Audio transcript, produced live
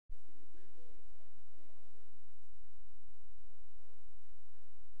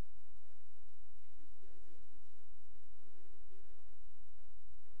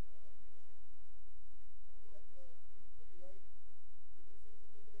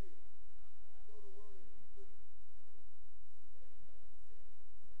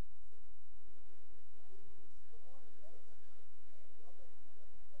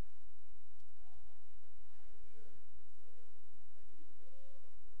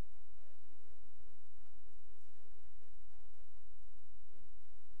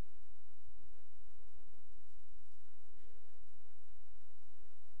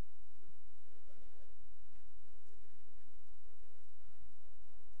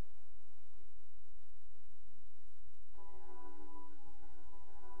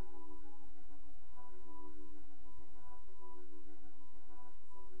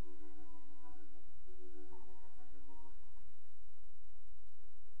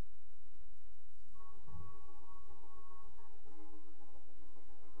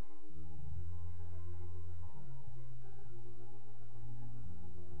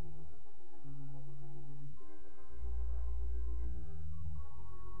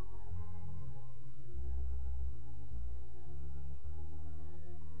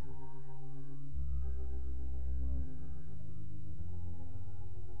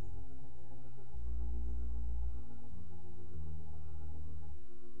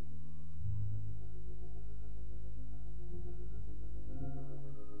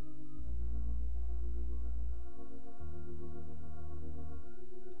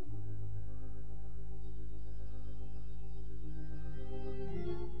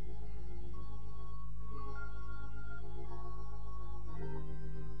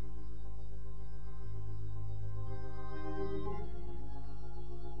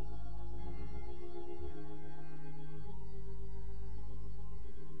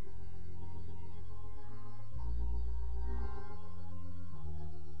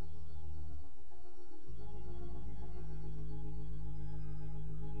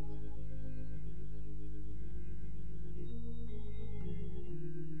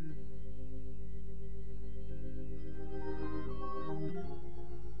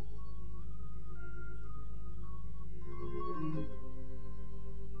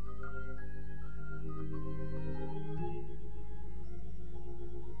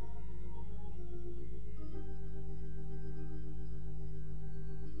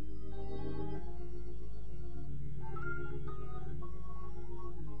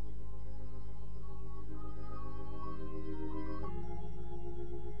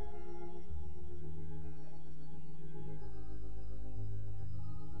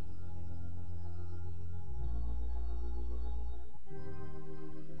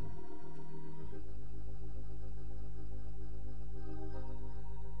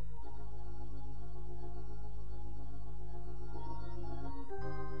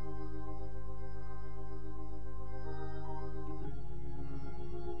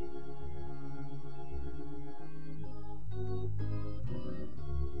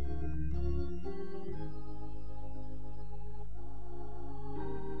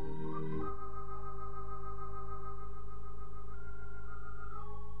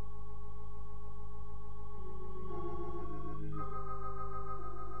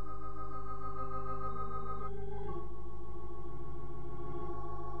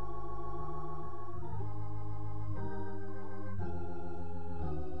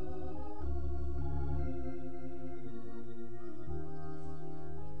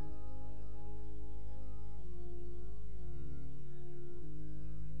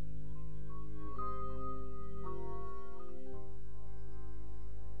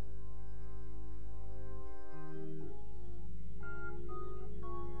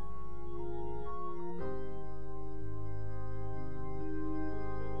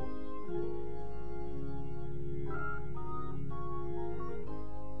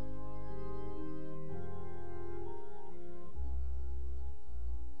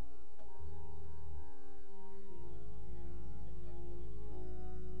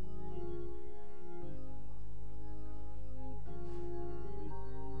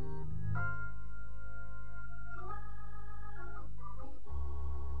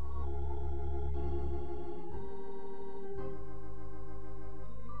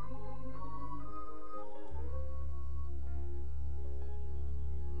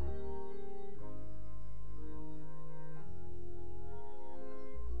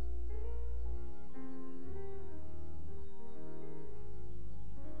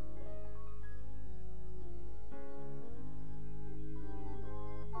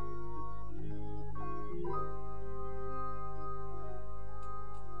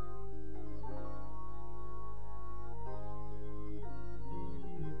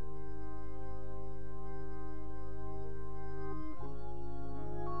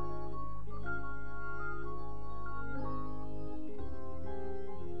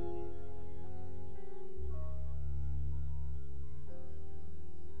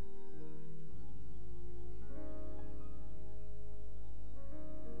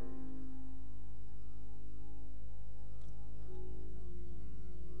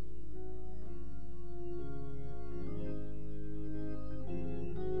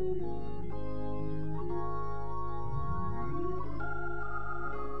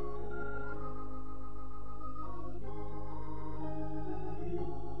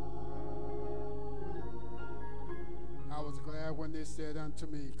they said unto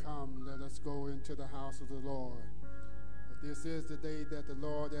me, Come, let us go into the house of the Lord. For this is the day that the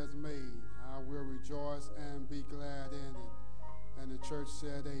Lord has made. I will rejoice and be glad in it. And the church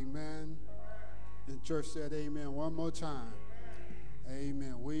said, Amen. And the church said, Amen. One more time.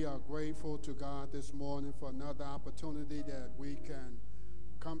 Amen. We are grateful to God this morning for another opportunity that we can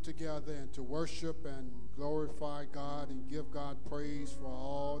come together and to worship and glorify God and give God praise for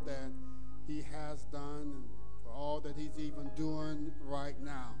all that he has done and for all that he's even doing right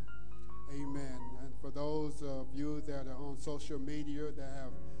now. Amen. And for those of you that are on social media that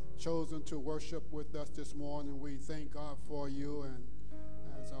have chosen to worship with us this morning, we thank God for you. And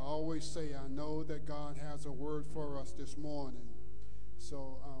as I always say, I know that God has a word for us this morning.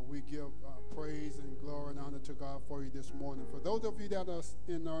 So we give praise and glory and honor to God for you this morning. For those of you that are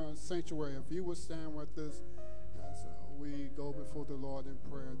in our sanctuary, if you would stand with us as we go before the Lord in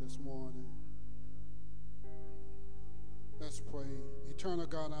prayer this morning. Let's pray. Eternal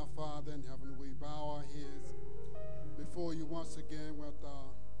God, our Father in heaven, we bow our heads before you once again with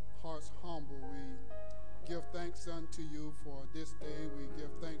our hearts humble. We give thanks unto you for this day. We give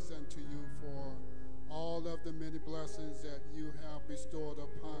thanks unto you for all of the many blessings that you have bestowed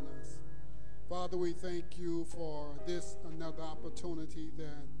upon us. Father, we thank you for this another opportunity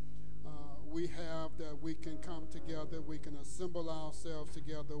that we have, that we can come together, we can assemble ourselves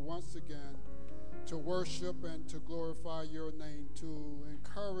together once again to worship and to glorify your name, to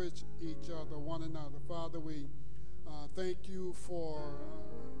encourage each other, one another. Father, we thank you for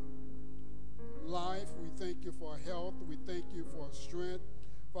life. We thank you for health. We thank you for strength.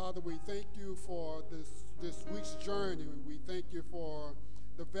 Father, we thank you for this week's journey. We thank you for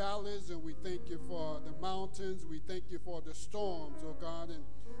the valleys, and we thank you for the mountains. We thank you for the storms, oh God. And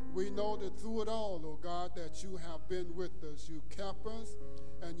we know that through it all, oh God, that you have been with us. You kept us,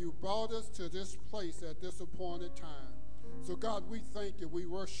 and you brought us to this place at this appointed time. So God, we thank you. We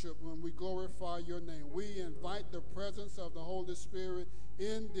worship and we glorify your name. We invite the presence of the Holy Spirit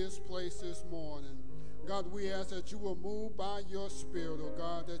in this place this morning. God, we ask that you will move by your Spirit, oh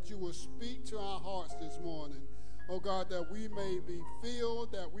God, that you will speak to our hearts this morning. Oh God, that we may be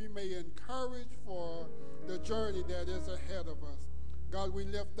filled, that we may encourage for the journey that is ahead of us. God, we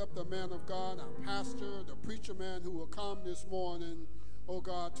lift up the man of God, our pastor, the preacher man who will come this morning, oh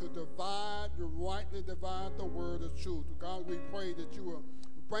God, to rightly divide the word of truth. God, we pray that you will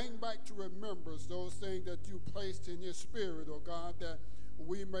bring back to remembrance those things that you placed in his spirit, oh God, that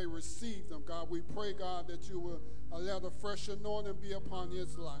we may receive them. God, we pray, God, that you will let a fresh anointing be upon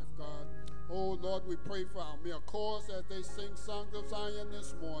his life, God. Oh, Lord, we pray for our mere chorus as they sing songs of Zion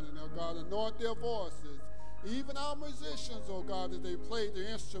this morning, oh God. Anoint their voices. Even our musicians, oh God, as they play their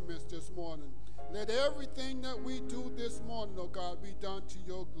instruments this morning. Let everything that we do this morning, oh God, be done to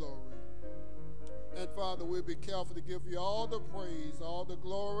your glory. And, Father, we'll be careful to give you all the praise, all the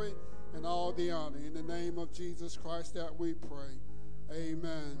glory, and all the honor. In the name of Jesus Christ that we pray.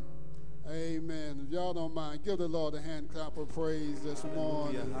 Amen. Amen. If y'all don't mind, give the Lord a hand clap of praise this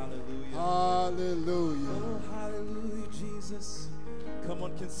morning. Hallelujah. Hallelujah. Oh, hallelujah, Jesus. Come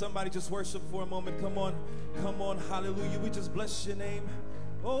on, can somebody just worship for a moment? Come on, hallelujah. We just bless your name.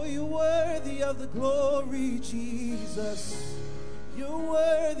 Oh, you're worthy of the glory, Jesus. You're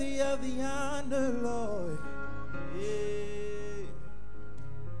worthy of the honor, Lord. Yeah.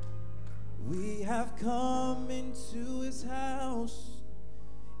 We have come into his house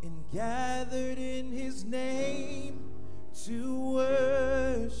and gathered in his name to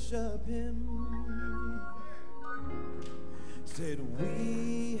worship him. Said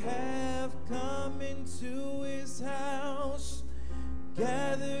we have come into his house,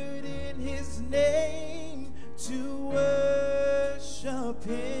 gathered in his name to worship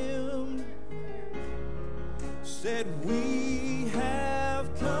him. Said we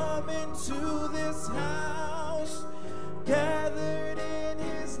have come into this house, gathered in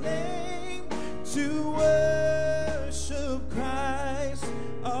his name to worship Christ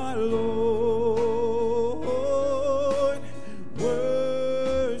our Lord.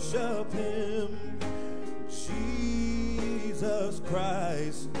 Worship him, Jesus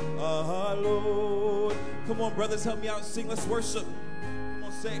Christ our Lord. Come on, brothers, help me out and sing. Let's worship. Come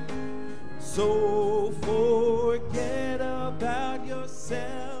on, sing. So forget about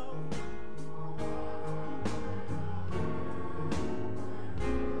yourself.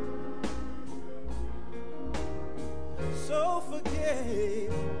 So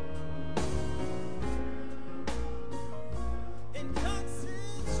forget and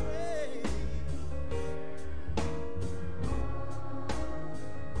concentrate.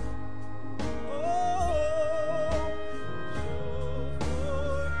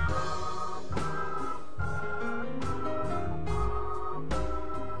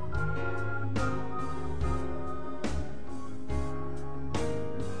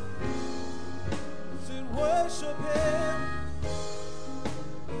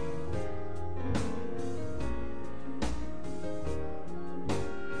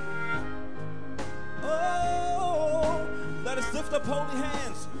 holy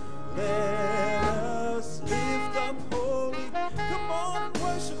hands. Let us lift up holy. Come on and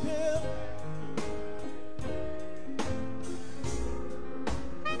worship him.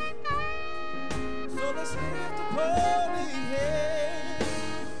 So let's lift up holy hands.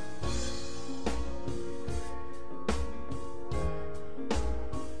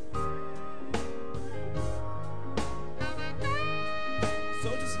 So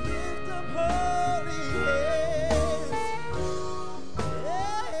just lift up holy hands.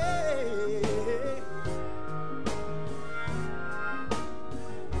 Hey.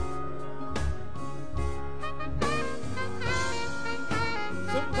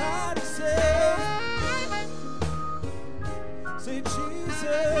 Somebody say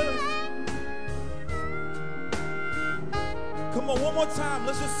Jesus. Come on, one more time.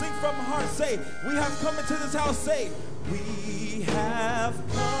 Let's just sing from the heart. Say, we have come into this house. Say, we have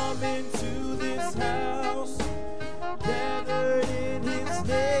come into this house, gathered in his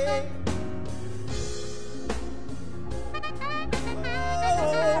name.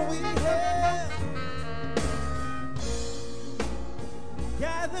 Oh, we have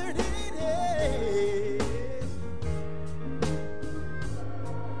gathered in his.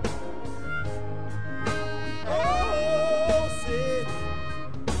 Oh, say,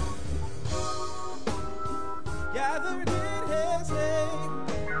 gathered in his name.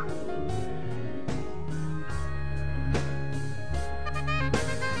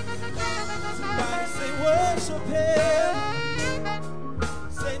 Somebody say worship him.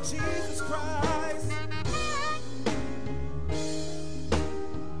 Say Jesus Christ.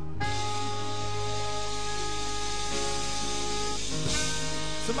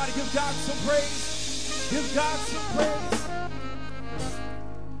 Somebody give God some praise. Give God some praise.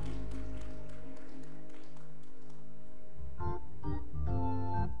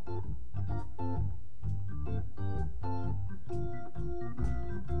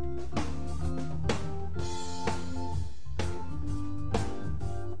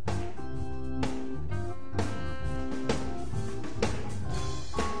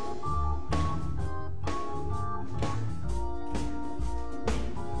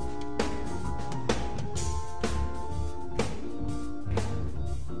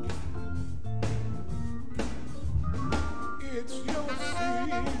 It's your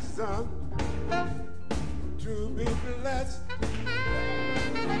season to be blessed.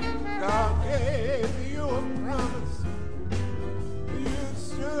 God gave you a promise. You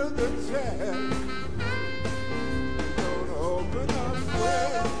stood the test. Don't open up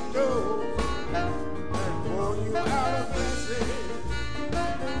windows and pour you out a blessing.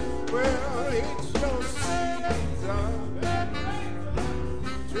 Well, it's your season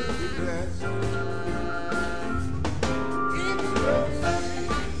to be blessed.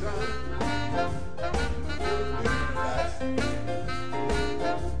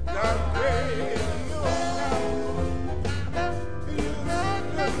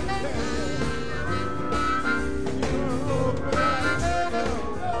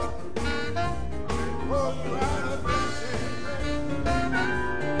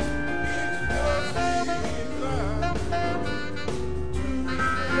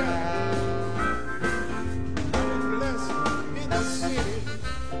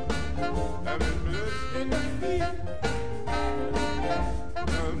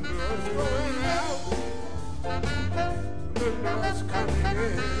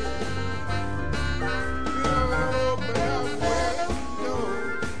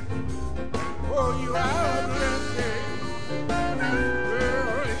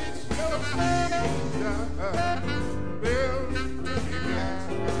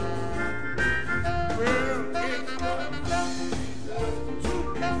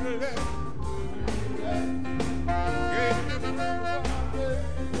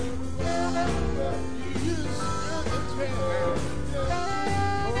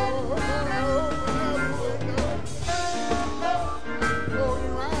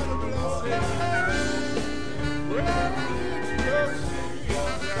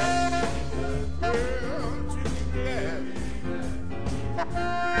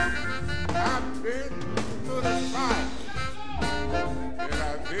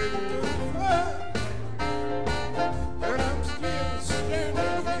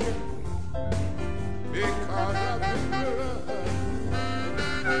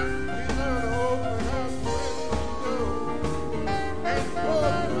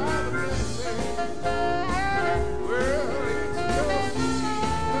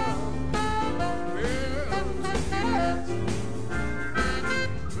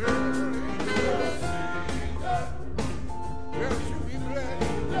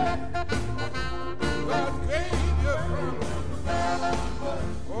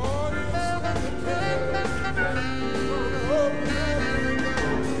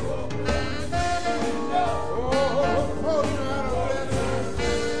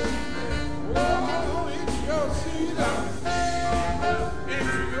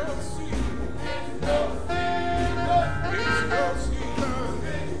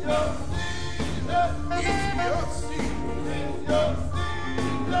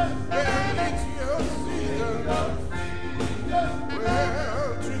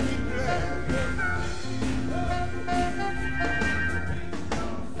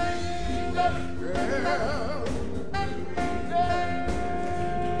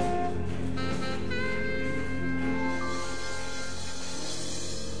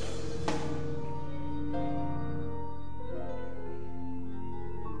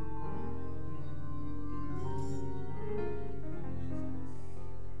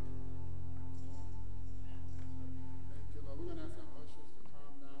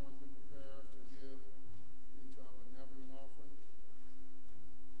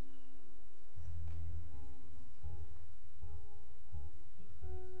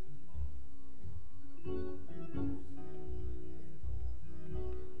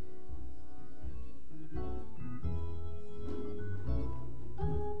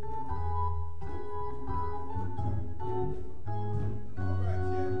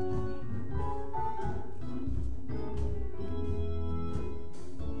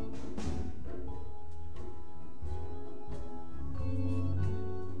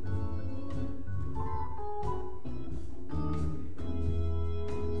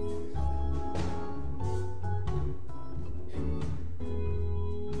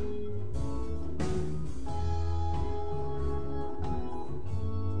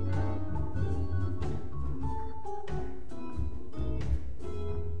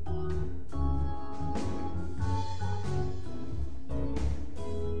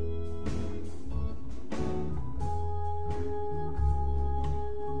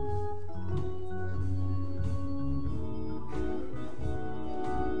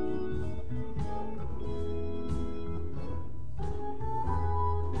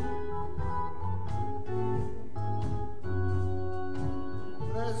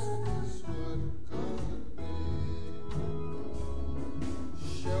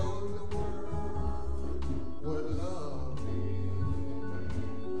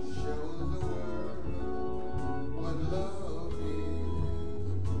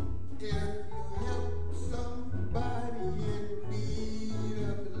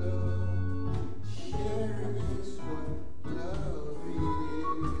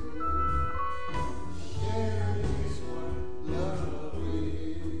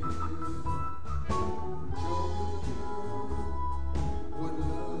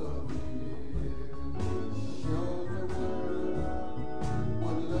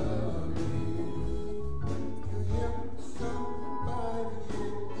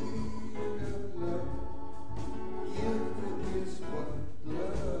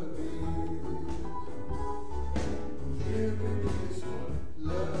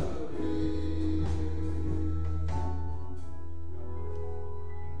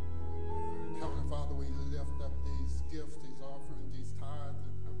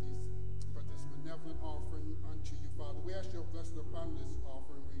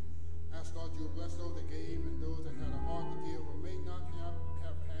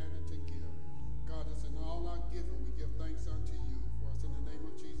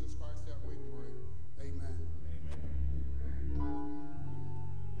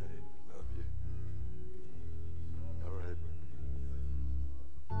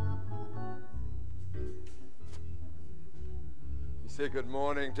 Say good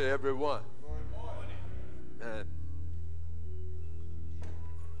morning to everyone. Good morning. And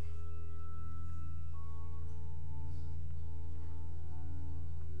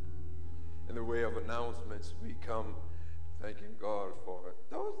in the way of announcements, we come thanking God for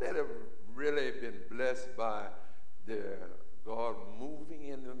those that have really been blessed by their God moving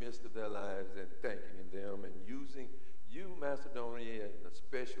in the midst of their lives and thanking them and using you, Macedonia, in a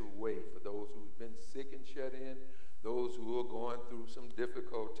special way for those who've been sick and shut in, those who are going through some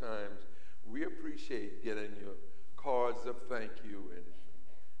difficult times. We appreciate getting your cards of thank you and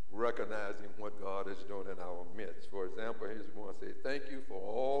recognizing what God is doing in our midst. For example, here's one say, thank you for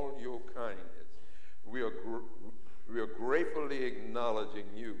all your kindness. We are gratefully acknowledging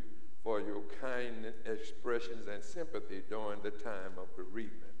you for your kind expressions and sympathy during the time of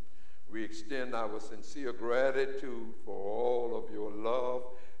bereavement. We extend our sincere gratitude for all of your love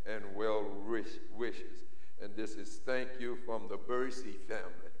and well wishes. And this is thank you from the Bursey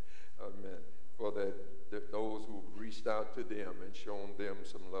family. Amen. For those who reached out to them and shown them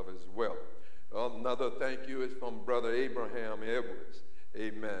some love as well. Another thank you is from Brother Abraham Edwards,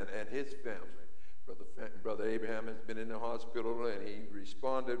 amen, and his family. Brother Abraham has been in the hospital, and he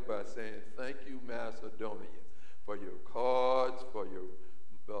responded by saying, thank you, Macedonia, for your cards, for your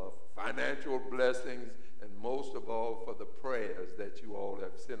financial blessings, and most of all for the prayers that you all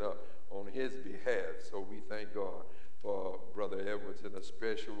have sent up on his behalf. So we thank God for Brother Edwards in a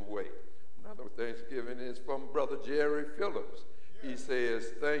special way. Another Thanksgiving is from Brother Jerry Phillips. He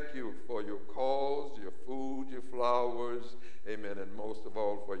says, thank you for your calls, your food, your flowers, amen, and most of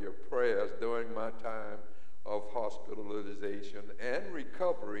all for your prayers during my time of hospitalization and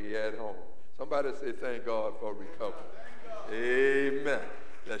recovery at home. Somebody say, thank God for recovery. Amen.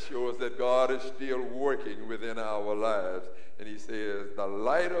 That shows that God is still working within our lives. And he says, the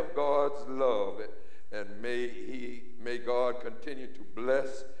light of God's love, and may God continue to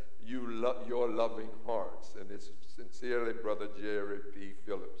bless your loving hearts. And it's sincerely Brother Jerry P.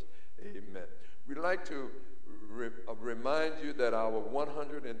 Phillips. Amen. We'd like to remind you that our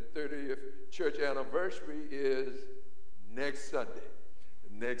 130th church anniversary is next Sunday.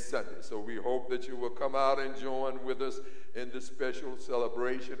 So we hope that you will come out and join with us in the special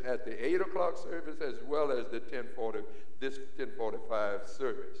celebration at the 8 o'clock service as well as the 10:45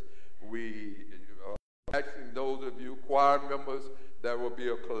 service. We are asking those of you choir members, there will be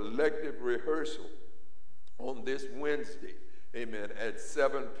a collective rehearsal on this Wednesday, amen, at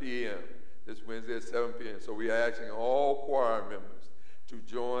 7 p.m. This Wednesday at 7 p.m. So we are asking all choir members to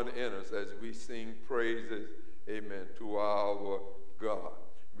join in us as we sing praises, amen, to our God.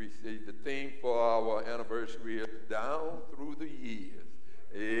 We see the theme for our anniversary is down through the years.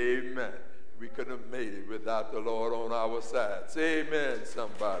 Amen. We couldn't have made it without the Lord on our side. Say amen,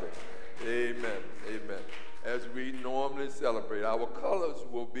 somebody. Amen. Amen. As we normally celebrate, our colors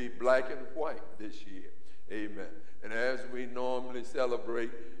will be black and white this year. Amen. And as we normally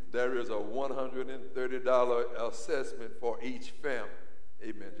celebrate, there is a $130 assessment for each family.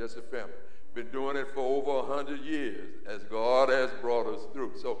 Amen. Just a family. Been doing it for over 100 years as God has brought us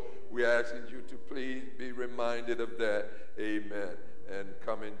through. So we're asking you to please be reminded of that. Amen. And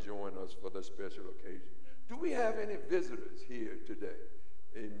come and join us for the special occasion. Do we have any visitors here today?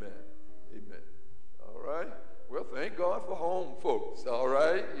 Amen. Amen. All right. Well, thank God for home folks. All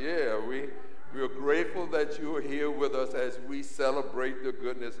right. Yeah, we are grateful that you are here with us as we celebrate the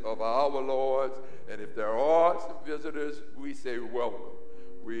goodness of our Lord. And if there are some visitors, we say welcome.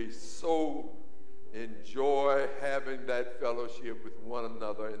 We so enjoy having that fellowship with one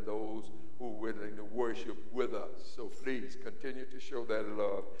another and those who are willing to worship with us. So please continue to show that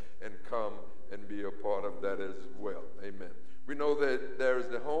love and come and be a part of that as well. Amen. We know that there is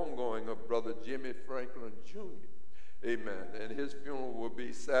the homegoing of Brother Jimmy Franklin Jr. Amen. And his funeral will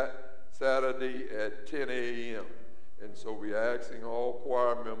be Saturday at 10 a.m. And so we're asking all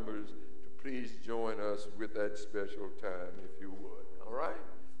choir members to please join us with that special time, if you would. All right?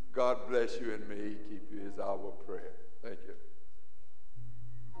 God bless you, and may he keep you is our prayer. Thank you.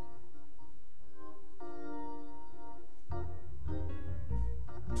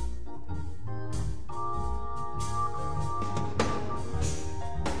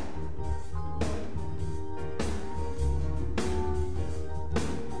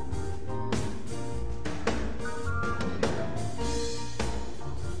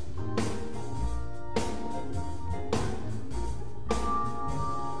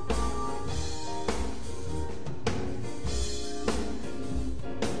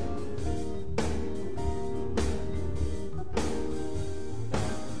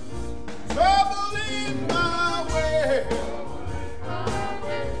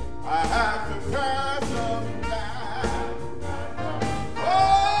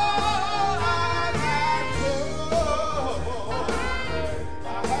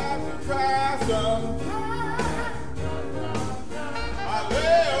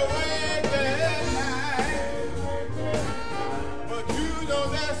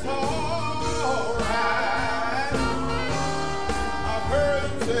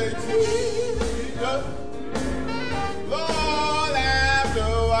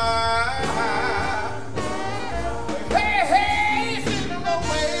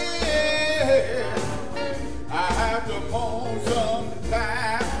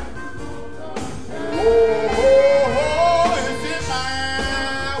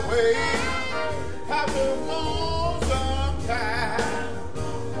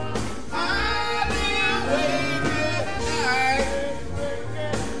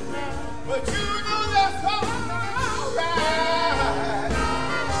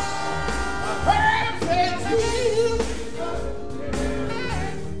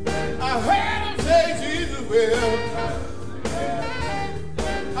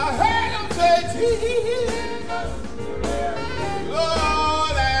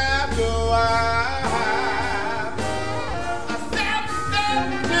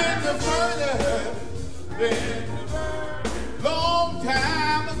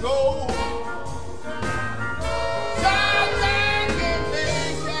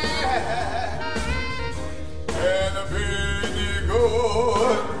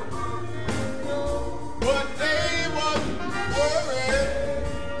 But they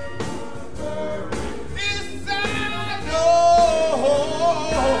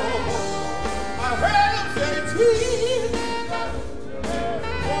I heard him say, Jesus,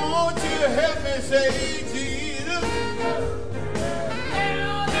 won't you help me say, Jesus?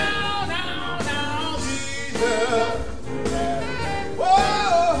 Now, Jesus.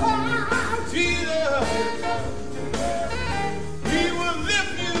 Oh, Jesus. He will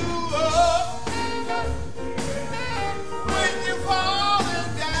lift you up when you're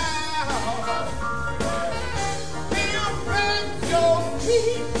falling down. He'll plant your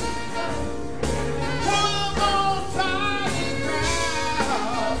feet.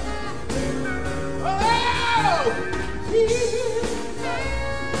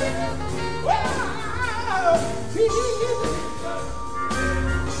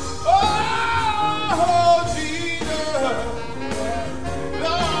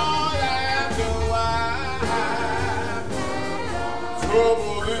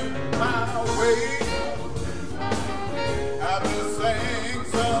 Trouble in my way. I've been saying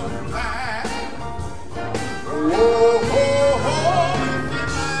sometimes, oh, it's in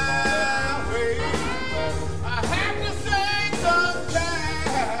my way. I have to sing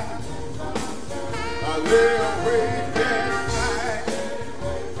sometimes. I lay awake at night.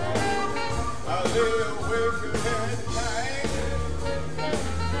 I lay awake at night.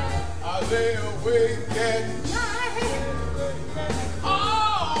 I lay awake at night.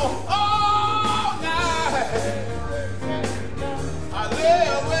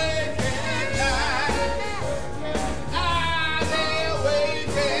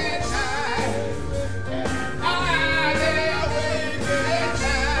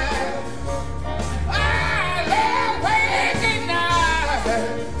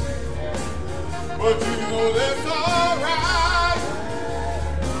 But you know that's all right.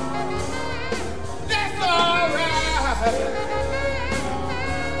 That's all right.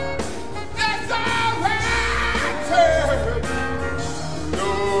 That's all right, church. No,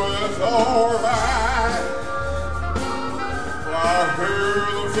 that's all right. I heard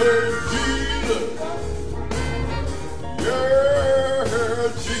them say, Jesus. Yeah,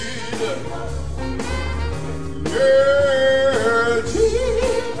 Jesus. Yeah,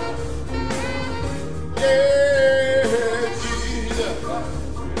 Jesus. Yeah, Jesus.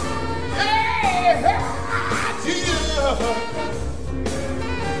 Yeah, Jesus.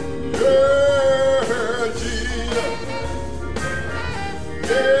 Yeah, Jesus.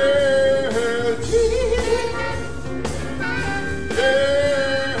 Yeah, Jesus. Yeah,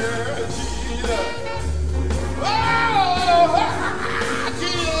 Jesus. Oh,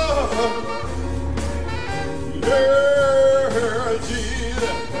 Jesus. Yeah,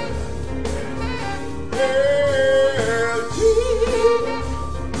 Jesus.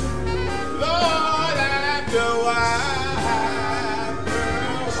 Lord, after a while.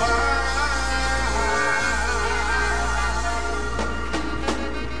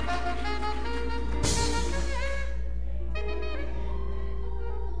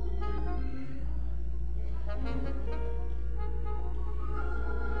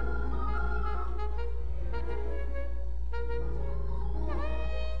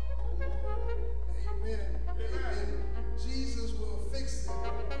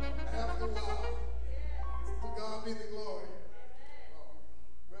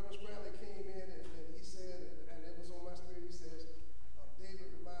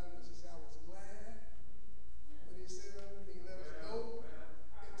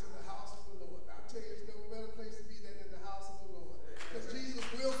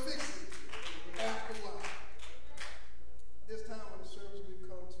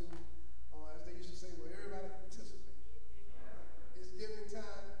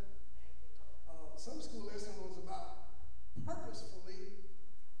 Sunday school lesson was about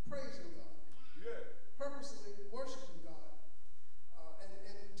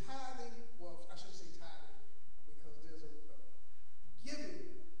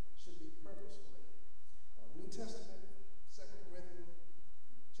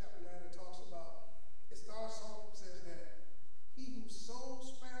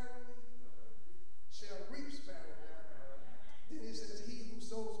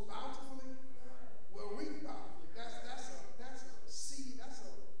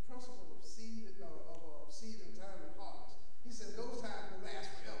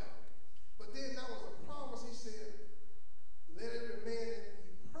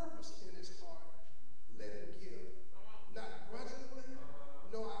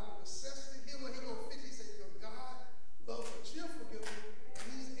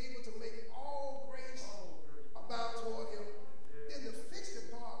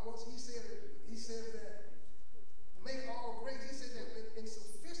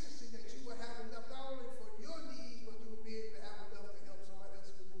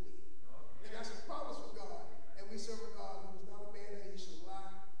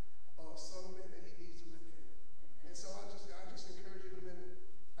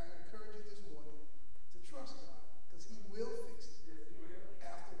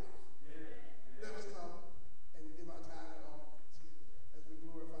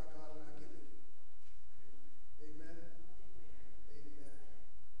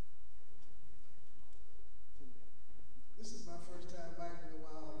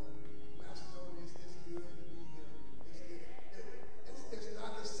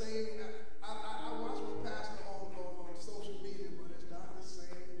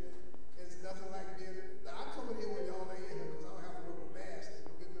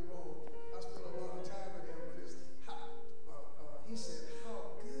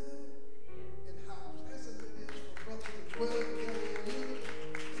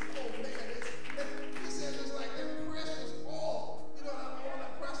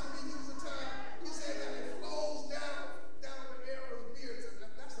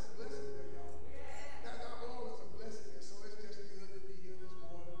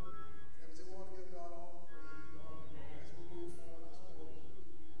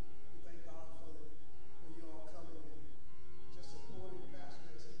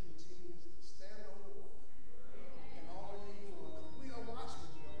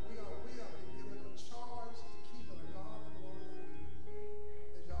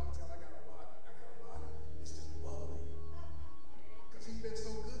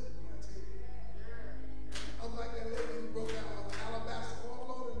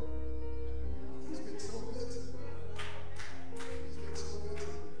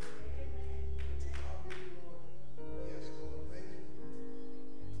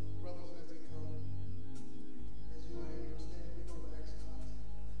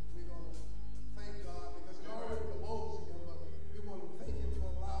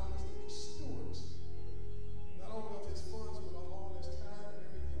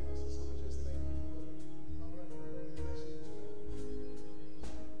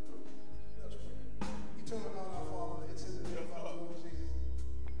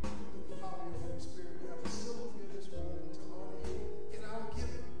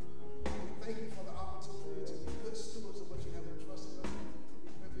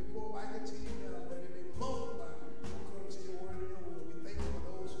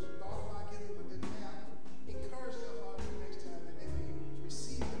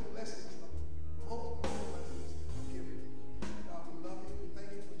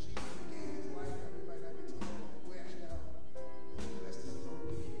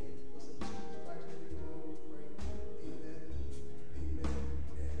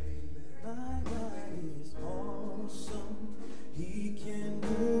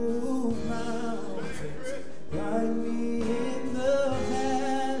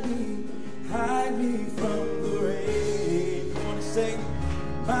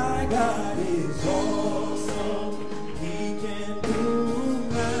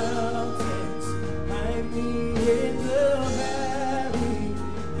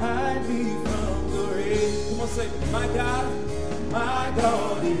say, my God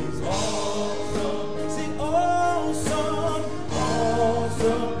is awesome. Sing awesome,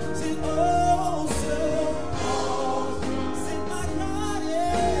 awesome. Sing awesome, awesome. Sing my God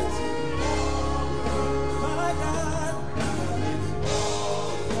is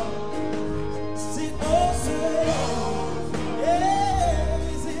awesome. Sing awesome. Yeah,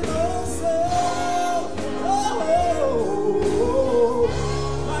 sing awesome. Oh,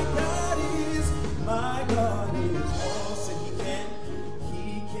 my God is awesome. He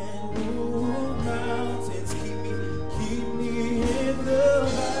can move mountains. Keep me in the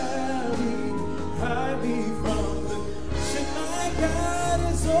valley. Hide me from the shit. My God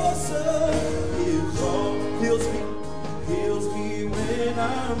is awesome. Heals me when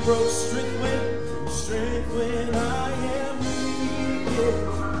I'm broke. Strength when I am weak.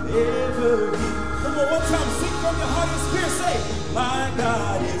 Ever He. Come on, one time, sing from your heart and spirit. Say, my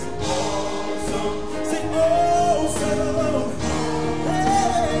God is awesome. Sing awesome.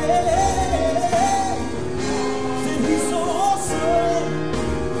 Hey, sing He's so awesome.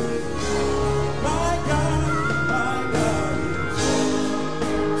 My God is awesome.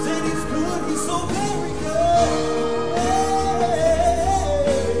 Sing He's good. He's so very good.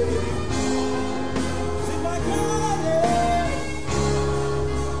 Sing my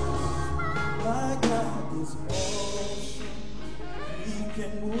God is awesome. He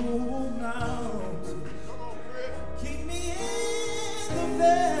can move mountains. Keep me in the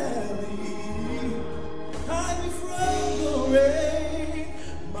valley. Hide me from the rain.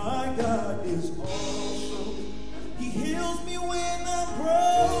 My God is awesome. He heals me when I'm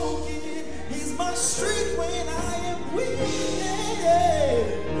broken. He's my strength when I am weak.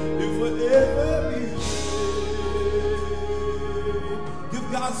 He'll forever be there. Give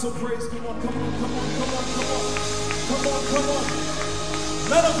God some praise. Come on.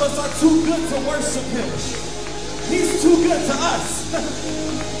 None of us are too good to worship Him. He's too good to us.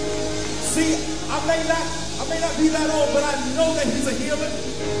 See, I may not be that old, but I know that He's a healer.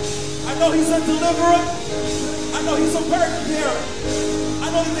 I know He's a deliverer. I know He's a burden bearer. I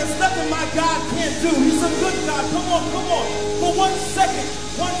know that there's nothing my God can't do. He's a good God. Come on. For 1 second,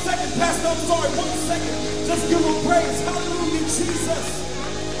 Pastor, I'm sorry, 1 second. Just give Him praise. Hallelujah, Jesus.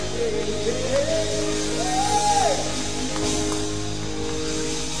 Hey.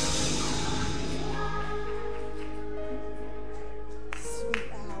 Sweet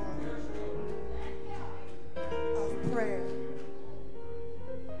hour of prayer.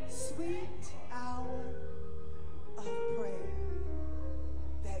 Sweet hour of prayer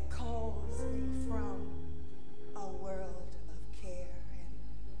that calls me from a world of care and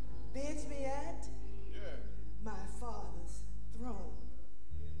bids me at my Father's throne.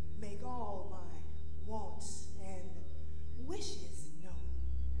 Make all my wants and wishes known.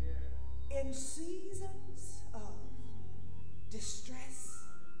 In seasons of distress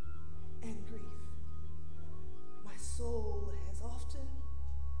and grief, my soul has often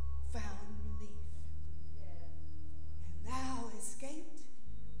found relief, and thou escaped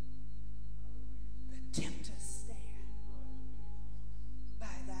the tempter's snare.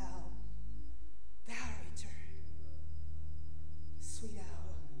 By thou return, sweet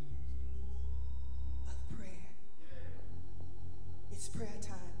hour of prayer. It's prayer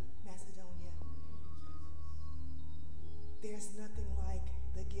time, Macedonia. There's nothing like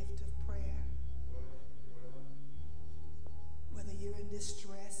the gift of prayer. Whether you're in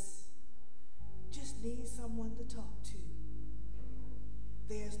distress, just need someone to talk to.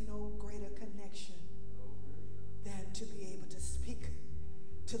 There's no greater connection than to be able to speak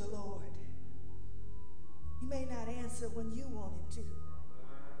to the Lord. He may not answer when you want Him to,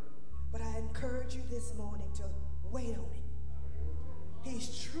 but I encourage you this morning to wait on Him. He's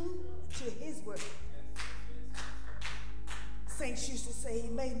true to His word. Saints used to say He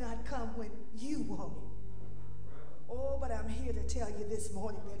may not come when you want Him. Oh, but I'm here to tell you this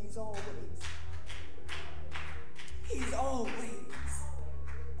morning that He's always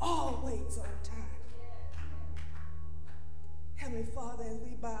on time. Heavenly Father, as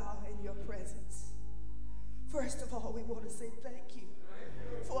we bow in your presence, first of all, we want to say thank you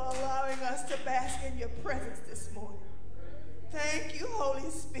for allowing us to bask in your presence this morning. Thank you, Holy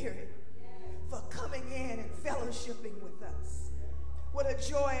Spirit, for coming in and fellowshipping with us. What a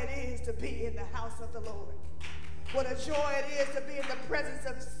joy it is to be in the house of the Lord. What a joy it is to be in the presence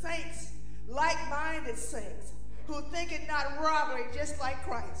of saints, like-minded saints, who think it not robbery, just like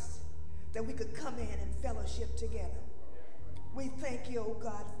Christ, that we could come in and fellowship together. We thank you, oh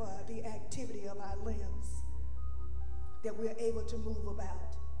God, for the activity of our limbs, that we're able to move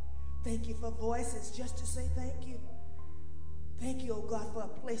about. Thank you for voices just to say thank you. Thank you, oh God, for a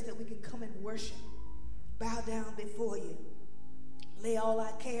place that we can come and worship bow down before you, lay all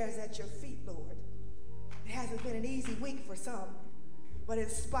our cares at your feet, Lord. It hasn't been an easy week for some, but in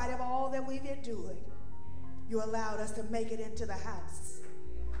spite of all that we've endured, you allowed us to make it into the house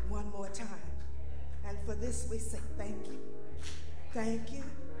one more time. And for this we say thank you. Thank you.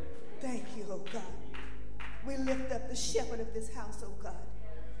 Thank you, oh God. We lift up the shepherd of this house, oh God.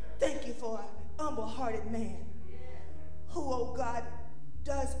 Thank you for a humble-hearted man who, oh God,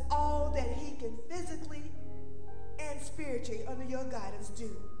 does all that he can physically and spiritually under your guidance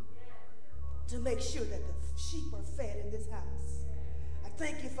do to make sure that the sheep are fed in this house. I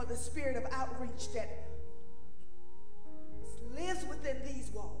thank you for the spirit of outreach that lives within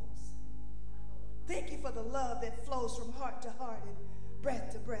these walls. Thank you for the love that flows from heart to heart and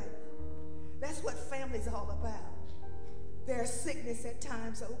breath to breath. That's what family's all about. There's sickness at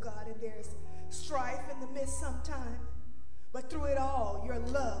times, oh God, and there's strife in the midst sometimes. But through it all, your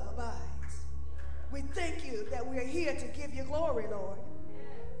love abides. We thank you that we're here to give you glory, Lord.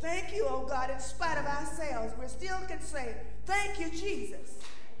 Thank you, oh God, in spite of ourselves, we still can say, thank you, Jesus.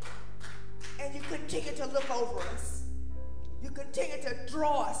 And you continue to look over us. You continue to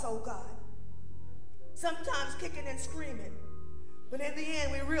draw us, oh God. Sometimes kicking and screaming. But in the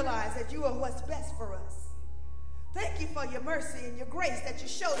end, we realize that you are what's best for us. Thank you for your mercy and your grace that you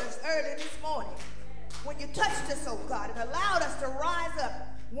showed us early this morning when you touched us, oh God, and allowed us to rise up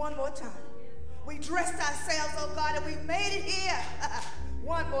one more time. We dressed ourselves, oh God, and we made it here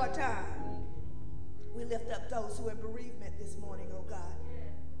one more time. We lift up those who are in bereavement this morning, oh God.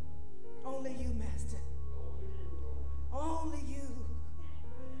 Only you, Master. Only you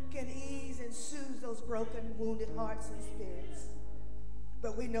can ease and soothe those broken, wounded hearts and spirits.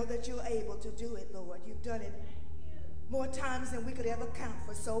 But we know that you're able to do it, Lord. You've done it more times than we could ever count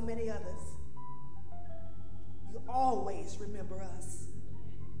for so many others. You always remember us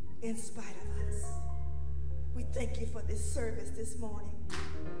in spite of us. We thank you for this service this morning.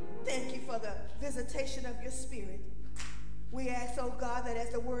 Thank you for the visitation of your spirit. We ask, oh God, that as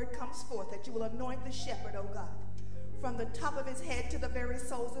the word comes forth, that you will anoint the shepherd, oh God, from the top of his head to the very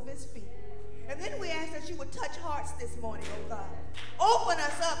soles of his feet. And then we ask that you would touch hearts this morning, oh God. Open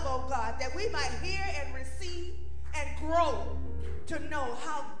us up, oh God, that we might hear and receive and grow to know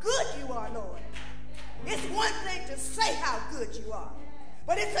how good you are, Lord. It's one thing to say how good you are,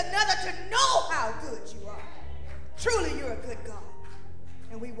 but it's another to know how good you are. Truly, you're a good God,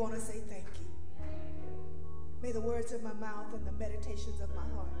 and we want to say thank you. May the words of my mouth and the meditations of my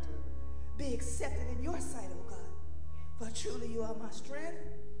heart be accepted in your sight, oh God, for truly you are my strength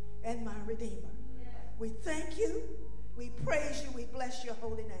and my Redeemer. We thank you, we praise you, we bless your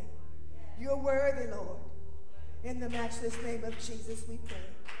holy name. You're worthy, Lord. In the matchless name of Jesus we pray.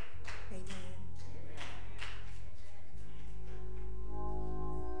 Amen.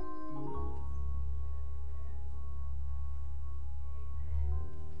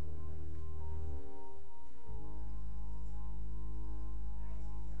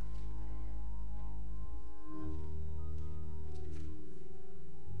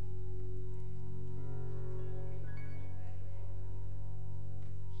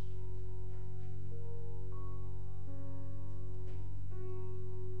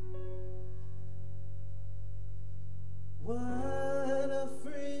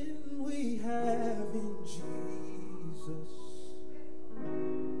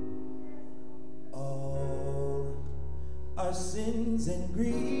 Sins and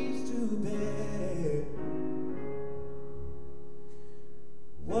griefs to bear.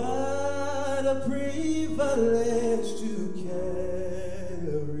 What a privilege to carry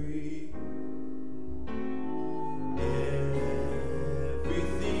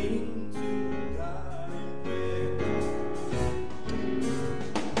everything to God in prayer.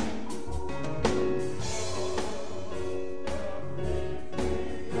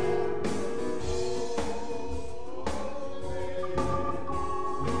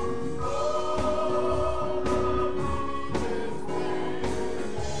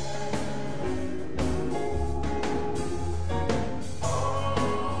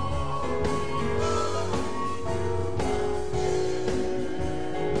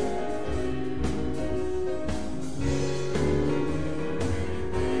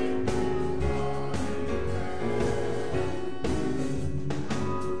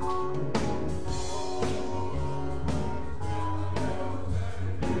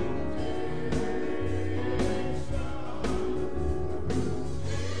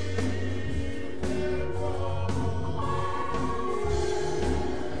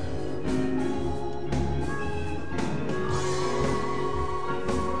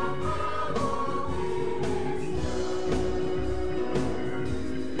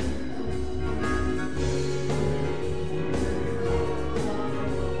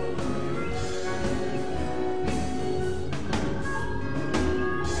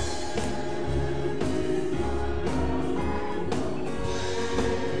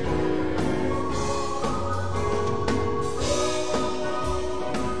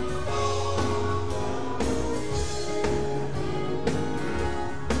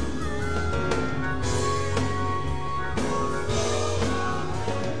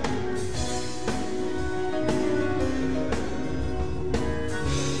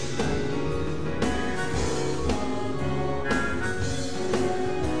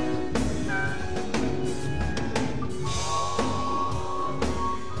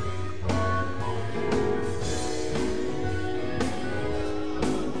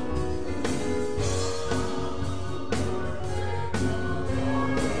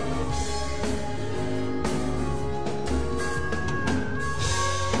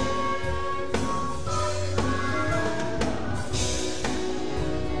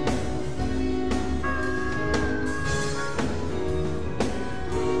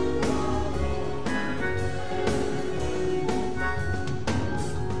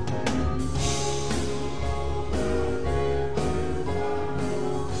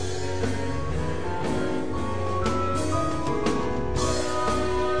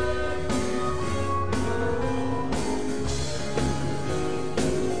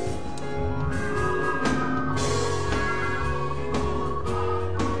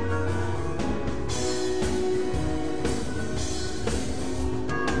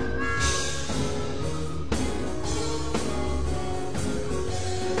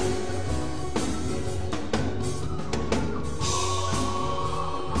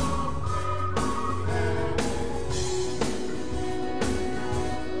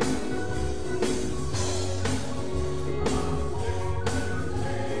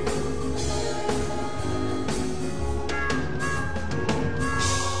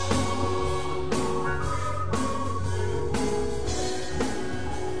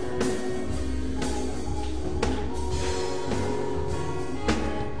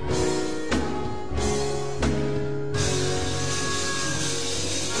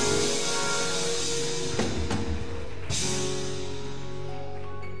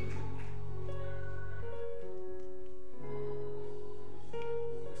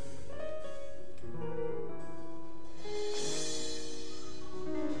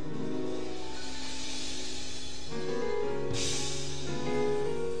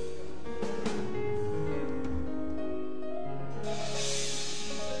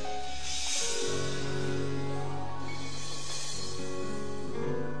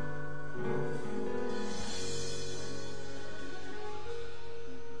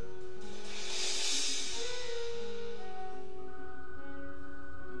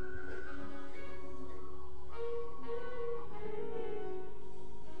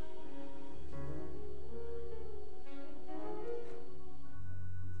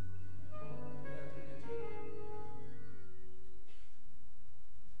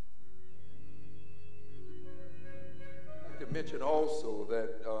 mention also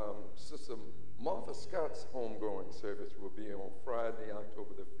that Sister Martha Scott's homegoing service will be on Friday,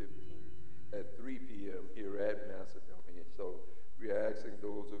 October the 15th at 3 p.m. here at Macedonia. So we are asking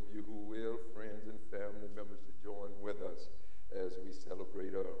those of you who will, friends and family members, to join with us as we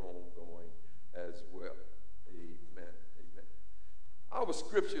celebrate our homegoing as well. Amen. Amen. Our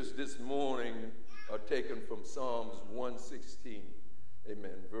scriptures this morning are taken from Psalms 116,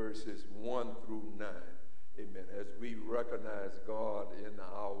 amen, verses 1 through 9. Amen. As we recognize God in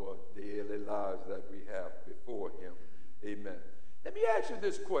our daily lives that we have before him. Amen. Let me ask you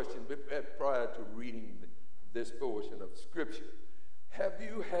this question prior to reading this portion of Scripture. Have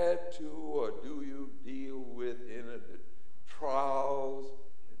you had to, or do you deal with any of the trials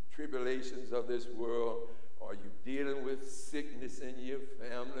and tribulations of this world? Are you dealing with sickness in your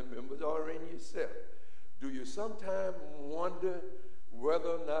family members or in yourself? Do you sometimes wonder whether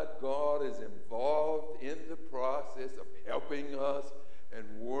or not God is involved in the process of helping us and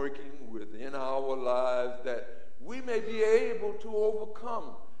working within our lives that we may be able to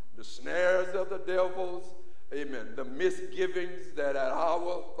overcome the snares of the devils, amen, the misgivings that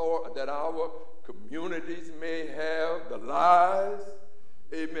our communities may have, the lies,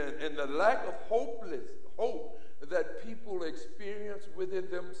 amen, and the lack of hope that people experience within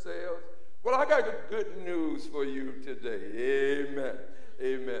themselves? Well, I got good news for you today. Amen.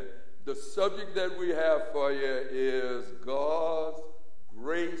 Amen. The subject that we have for you is God's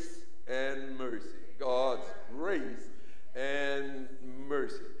grace and mercy. God's grace and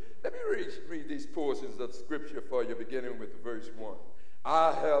mercy. Let me read these portions of Scripture for you, beginning with verse 1.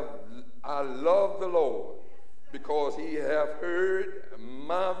 I love the Lord because he hath heard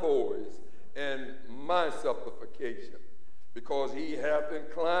my voice and my supplication, because he hath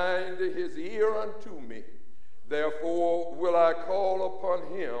inclined his ear unto me. Therefore will I call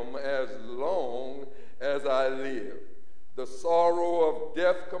upon him as long as I live. The sorrow of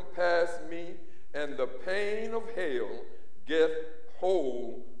death compassed me, and the pain of hell get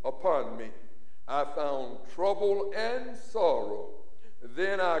hold upon me. I found trouble and sorrow.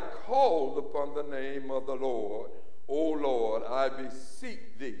 Then I called upon the name of the Lord. O Lord, I beseech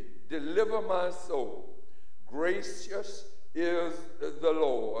thee, deliver my soul. Gracious is the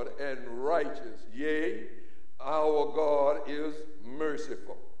Lord, and righteous, yea, our God is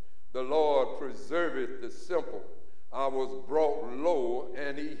merciful. The Lord preserveth the simple. I was brought low,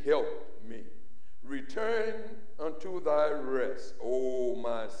 and he helped me. Return unto thy rest, O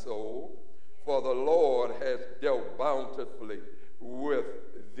my soul, for the Lord hath dealt bountifully with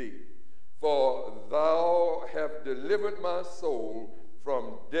thee. For thou hast delivered my soul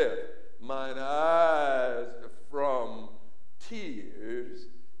from death, mine eyes from tears.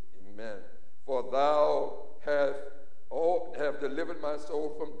 Amen. For thou have delivered my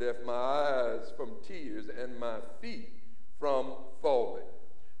soul from death, my eyes from tears, and my feet from falling.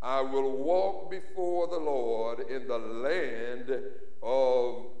 I will walk before the Lord in the land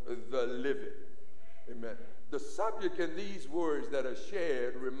of the living. Amen. The subject in these words that are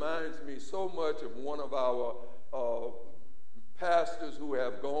shared reminds me so much of one of our pastors who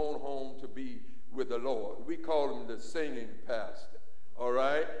have gone home to be with the Lord. We call him the singing pastor, all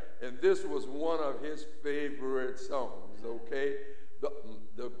right? And this was one of his favorite songs, okay?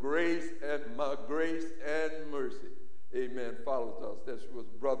 The grace and my grace and mercy, amen, follows us. This was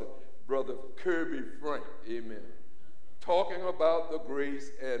brother Kirby Frank, amen, talking about the grace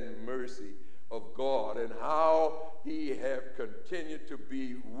and mercy of God and how he have continued to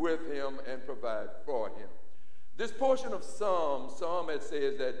be with him and provide for him. This portion of Psalm it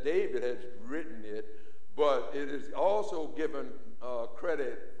says that David has written it, but it is also given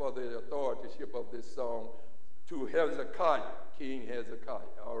credit for the authorship of this song to Hezekiah, King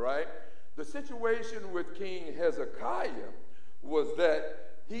Hezekiah, all right? The situation with King Hezekiah was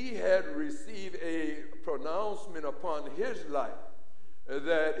that he had received a pronouncement upon his life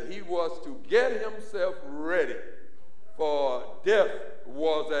that he was to get himself ready, for death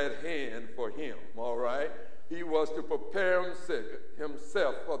was at hand for him, all right? He was to prepare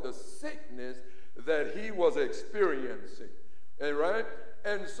himself for the sickness that he was experiencing, all right?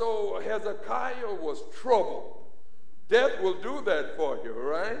 And so Hezekiah was troubled. Death will do that for you,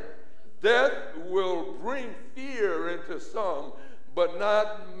 right? Death will bring fear into some, but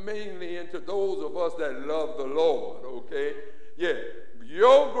not mainly into those of us that love the Lord, okay? Yeah,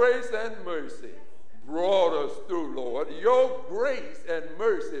 your grace and mercy brought us through, Lord. Your grace and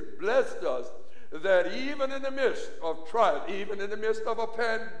mercy blessed us that even in the midst of trial, even in the midst of a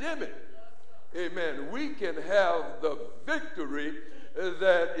pandemic, amen, we can have the victory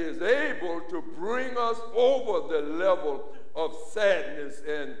that is able to bring us over the level of sadness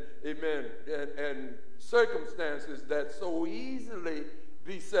and, amen, and circumstances that so easily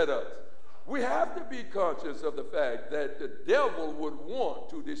beset us. We have to be conscious of the fact that the devil would want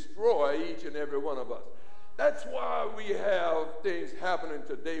to destroy each and every one of us. That's why we have things happening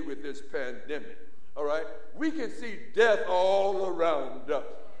today with this pandemic, all right? We can see death all around us,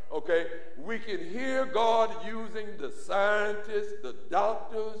 okay? We can hear God using the scientists, the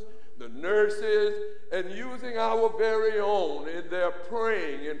doctors, the nurses, and using our very own in their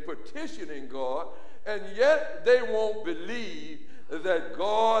praying and petitioning God, and yet they won't believe that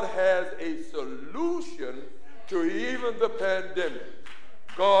God has a solution to even the pandemic.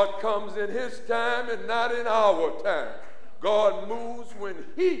 God comes in his time and not in our time. God moves when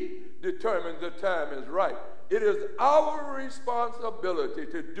he determines the time is right. It is our responsibility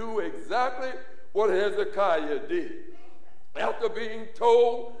to do exactly what Hezekiah did. After being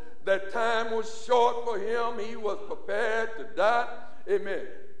told that time was short for him, he was prepared to die. Amen.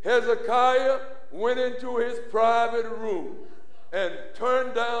 Hezekiah went into his private room and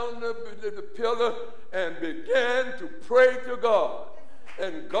turned down the pillar and began to pray to God.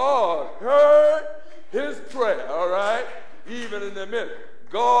 And God heard his prayer, all right, even in the midst.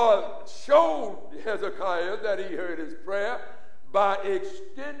 God showed Hezekiah that he heard his prayer by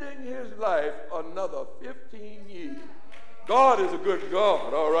extending his life another 15 years. God is a good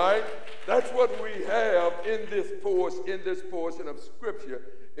God, all right? That's what we have in this portion of Scripture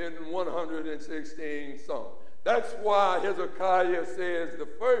in 116 Psalms. That's why Hezekiah says the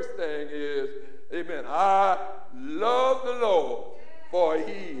first thing is, amen, I love the Lord, for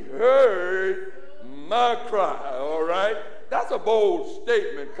he heard my cry, all right? That's a bold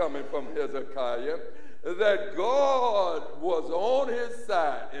statement coming from Hezekiah, that God was on his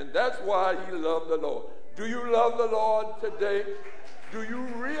side, and that's why he loved the Lord. Do you love the Lord today? Do you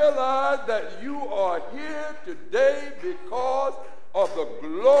realize that you are here today because of the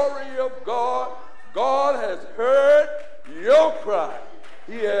glory of God? God has heard your cry.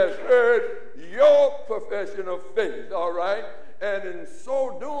 He has heard your profession of faith, all right? And in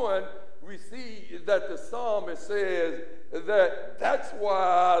so doing, we see that the psalmist says that that's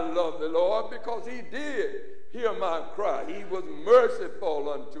why I love the Lord, because he did hear my cry. He was merciful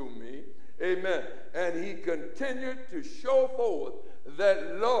unto me. Amen. And he continued to show forth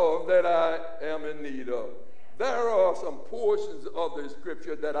that love that I am in need of. There are some portions of the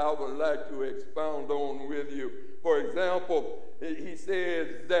scripture that I would like to expound on with you. For example, he says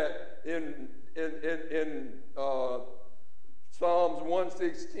that in Psalms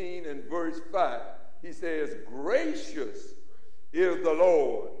 116 and verse 5, he says, gracious is the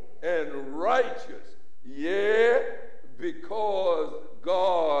Lord and righteous, yeah, because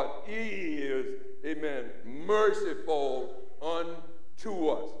God is, amen, merciful unto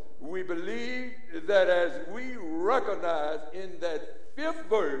us. We believe that as we recognize in that 5th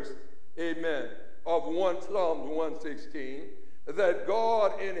verse, amen, of Psalms 116, that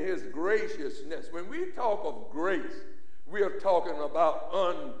God in his graciousness, when we talk of grace, we are talking about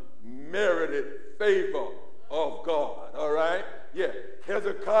unmerited favor of God, all right? Yeah,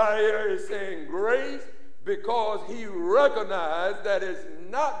 Hezekiah is saying grace because he recognized that it's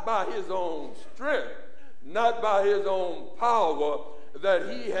not by his own strength, not by his own power, that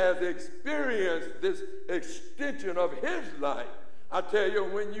he has experienced this extension of his life. I tell you,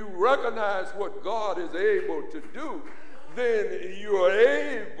 when you recognize what God is able to do, then you are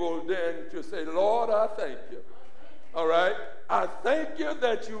able then to say, Lord, I thank you. All right? I thank you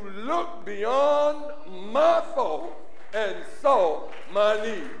that you looked beyond my fault and saw my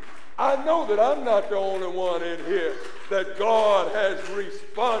need. I know that I'm not the only one in here that God has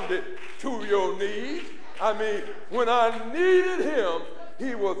responded to your needs. I mean, when I needed him,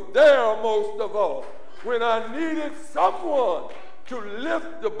 he was there most of all. When I needed someone to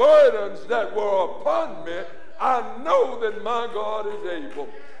lift the burdens that were upon me, I know that my God is able.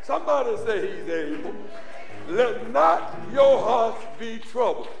 Somebody say he's able. Let not your hearts be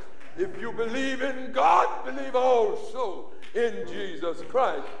troubled. If you believe in God, believe also in Jesus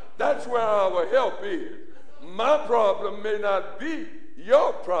Christ. That's where our help is. My problem may not be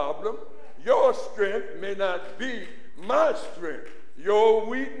your problem. Your strength may not be my strength. Your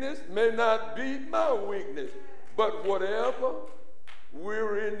weakness may not be my weakness. But whatever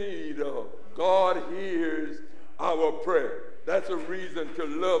we're in need of, God hears our prayer. That's a reason to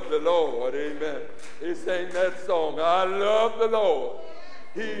love the Lord. Amen. He sang that song, I love the Lord.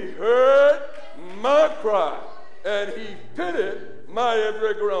 He heard my cry, and he pitied my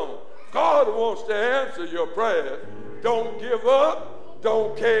every groan. God wants to answer your prayers. Don't give up,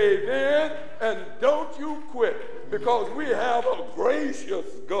 don't cave in, and don't you quit, because we have a gracious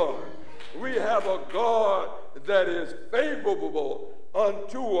God. We have a God that is favorable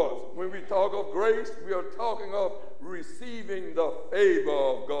unto us. When we talk of grace, we are talking of receiving the favor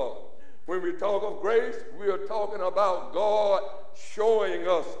of God. When we talk of grace, we are talking about God showing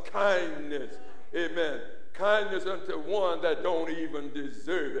us kindness. Amen. Kindness unto one that don't even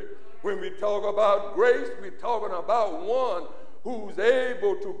deserve it. When we talk about grace, we're talking about one who's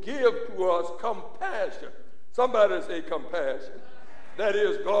able to give to us compassion. Somebody say compassion. That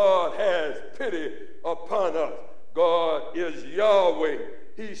is, God has pity upon us. God is Yahweh.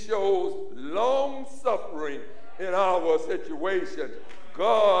 He shows long suffering in our situations.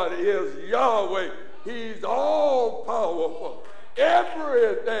 God is Yahweh. He's all powerful.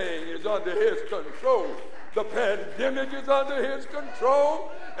 Everything is under his control. The pandemic is under his control,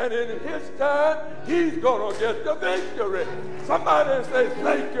 and in his time, he's going to get the victory. Somebody say,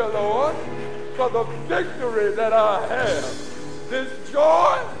 thank you, Lord, for the victory that I have. This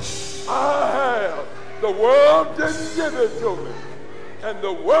joy I have. The world didn't give it to me, and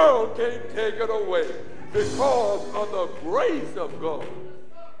the world can't take it away because of the grace of God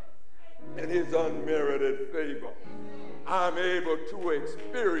and his unmerited favor. I'm able to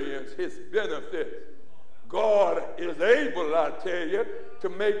experience his benefits. God is able, I tell you, to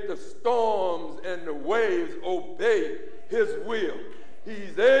make the storms and the waves obey his will.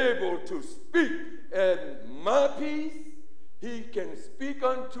 He's able to speak, and my peace he can speak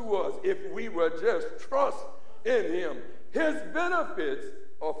unto us if we will just trust in him. His benefits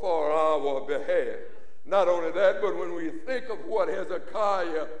are for our behalf. Not only that, but when we think of what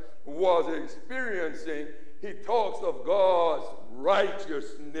Hezekiah was experiencing, he talks of God's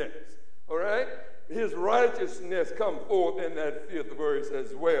righteousness. All right? His righteousness come forth in that 5th verse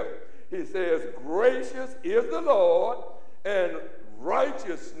as well. He says, gracious is the Lord, and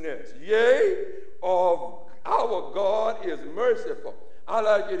righteousness, yea, of our God is merciful. I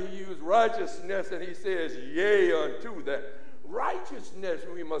like it. He used righteousness, and he says, yea, unto that. Righteousness,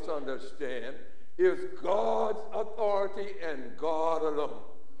 we must understand, is God's authority and God alone.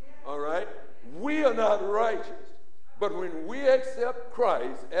 All right? We are not righteous. But when we accept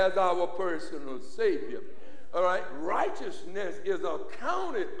Christ as our personal Savior, all right, righteousness is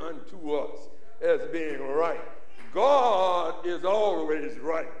accounted unto us as being right. God is always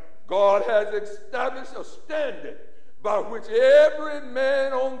right. God has established a standard by which every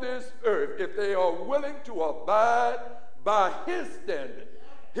man on this earth, if they are willing to abide by his standard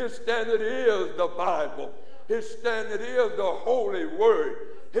is the Bible. His standard is the Holy Word.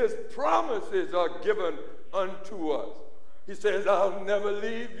 His promises are given unto us. He says, I'll never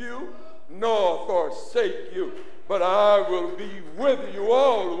leave you nor forsake you, but I will be with you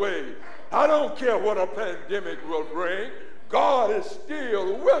always. I don't care what a pandemic will bring. God is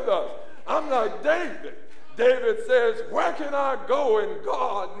still with us. I'm like David. David says, where can I go and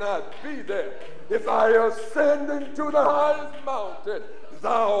God not be there? If I ascend into the highest mountain,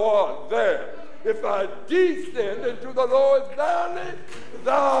 thou art there. If I descend into the lowest valley,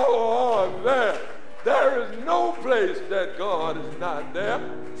 thou art there. There is no place that God is not there.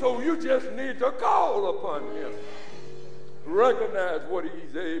 So you just need to call upon him. Recognize what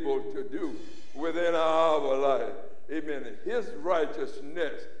he's able to do within our life. Amen. His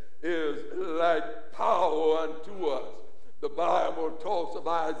righteousness is like power unto us. The Bible talks of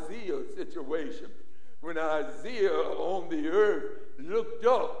Isaiah's situation. When Isaiah on the earth looked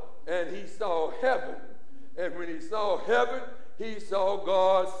up and he saw heaven. And when he saw heaven, he saw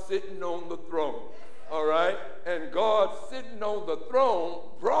God sitting on the throne. All right? And God sitting on the throne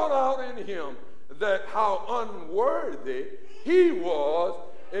brought out in him that how unworthy he was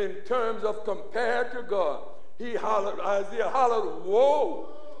in terms of compared to God. He hollered, Isaiah hollered, woe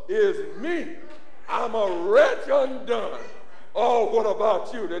is me. I'm a wretch undone. Oh, what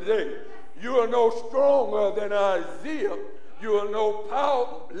about you today? You are no stronger than Isaiah. You are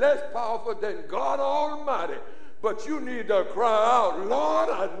no less powerful than God Almighty. But you need to cry out, Lord,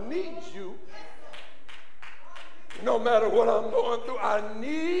 I need you. No matter what I'm going through, I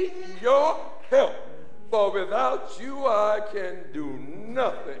need your help. For without you, I can do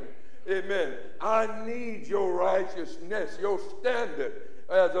nothing. Amen. I need your righteousness, your standard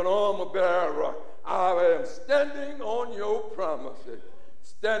as an armor bearer. I am standing on your promises,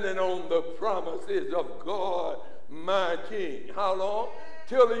 standing on the promises of God, my King. How long?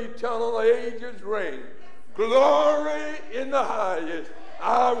 Till the eternal ages reign. Glory in the highest.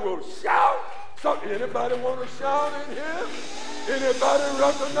 I will shout. So anybody want to shout in here? Anybody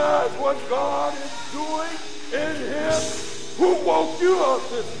recognize what God is doing in him? Who woke you up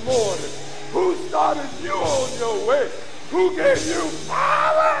this morning? Who started you on your way? Who gave you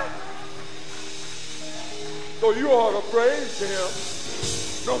power? So you ought to praise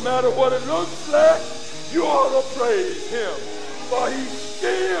him. No matter what it looks like, You ought to praise him, for he's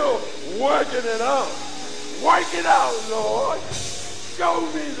still working it out. Work it out, Lord. Show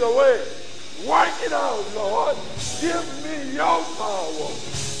me the way. Work it out, Lord. Give me your power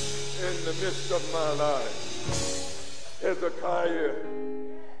in the midst of my life. Hezekiah,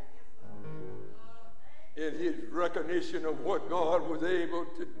 in his recognition of what God was able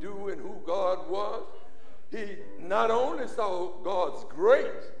to do and who God was, he not only saw God's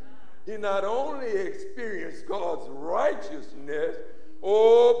grace, he not only experienced God's righteousness,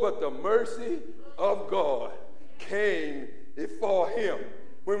 but the mercy of God came before him.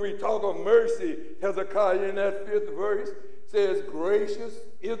 When we talk of mercy, Hezekiah in that 5th verse says, gracious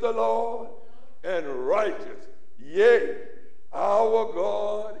is the Lord and righteous. Yea, our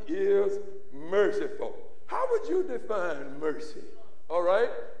God is merciful. How would you define mercy? All right?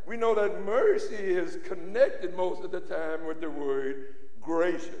 We know that mercy is connected most of the time with the word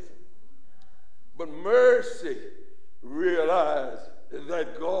gracious. But mercy realizes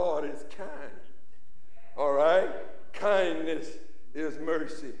that God is kind. All right? Kindness is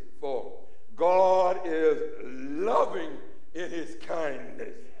merciful. God is loving in his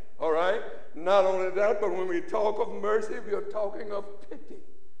kindness. All right? Not only that, but when we talk of mercy, we are talking of pity.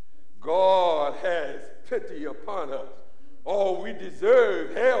 God has pity upon us. All we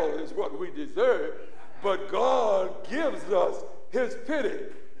deserve, hell is what we deserve, but God gives us his pity.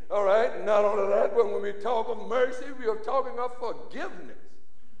 All right? Not only that, but when we talk of mercy, we are talking of forgiveness.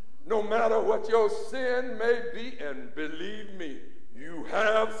 No matter what your sin may be, and believe me, you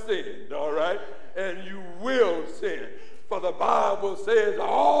have sinned, all right? And you will sin. For the Bible says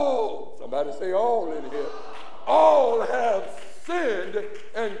all, somebody say all in here, all have sinned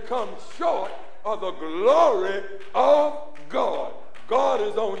and come short of the glory of God. God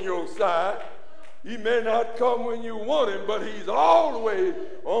is on your side. He may not come when you want him, but he's always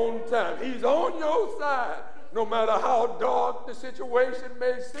on time. He's on your side. No matter how dark the situation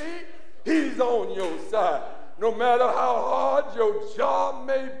may seem, he's on your side. No matter how hard your job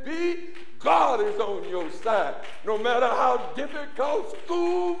may be, God is on your side. No matter how difficult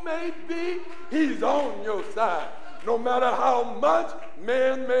school may be, he's on your side. No matter how much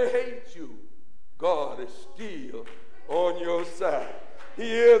man may hate you, God is still on your side.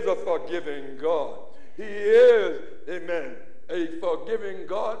 He is a forgiving God. He is, amen, a forgiving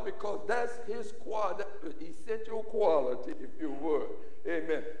God, because that's his essential quality, if you would.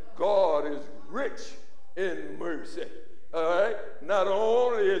 Amen. God is rich in mercy. All right? Not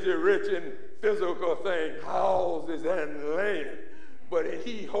only is he rich in physical things, houses and land, but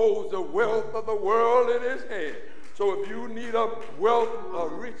he holds the wealth of the world in his hand. So if you need a wealth, a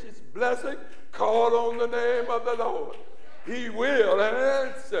richest blessing, call on the name of the Lord. He will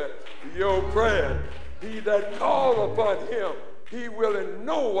answer your prayer. He that call upon him, he will in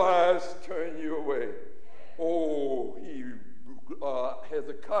no wise turn you away. Oh,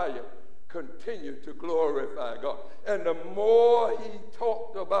 Hezekiah continued to glorify God. And the more he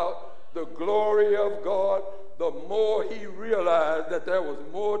talked about the glory of God, the more he realized that there was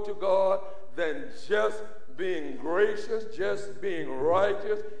more to God than just being gracious, just being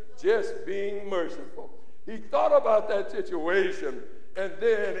righteous, just being merciful. He thought about that situation, and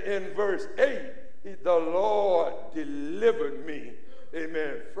then in verse 8, the Lord delivered me,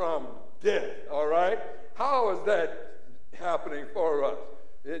 amen, from death, all right? How is that happening for us?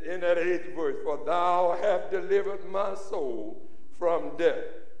 In that 8th verse, for thou hast delivered my soul from death,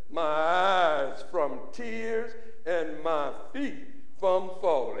 my eyes from tears, and my feet from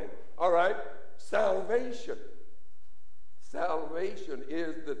falling. All right? Salvation. Salvation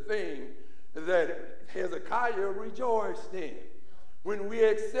is the thing that Hezekiah rejoiced in. When we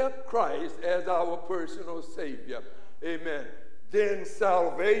accept Christ as our personal Savior, amen, then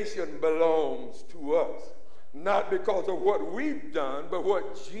salvation belongs to us. Not because of what we've done, but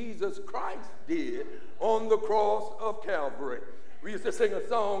what Jesus Christ did on the cross of Calvary. We used to sing a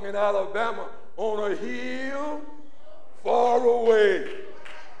song in Alabama, on a hill far away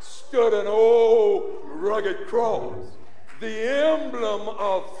stood an old rugged cross, the emblem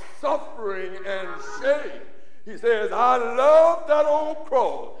of suffering and shame. He says, I love that old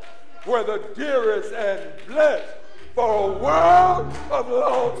cross where the dearest and blessed for a world of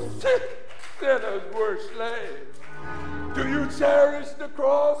lost sinners were slain. Do you cherish the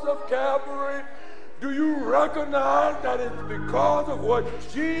cross of Calvary? Do you recognize that it's because of what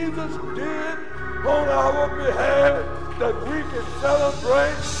Jesus did on our behalf that we can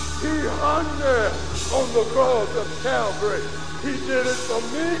celebrate? He hung there on the cross of Calvary. He did it for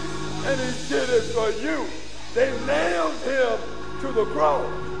me and he did it for you. They nailed him to the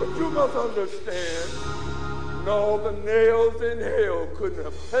cross. But you must understand, no, the nails in hell couldn't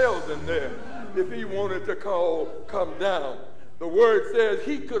have held him there. if he wanted to come down. The word says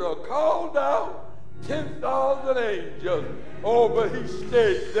he could have called out 10,000 angels. Oh, but he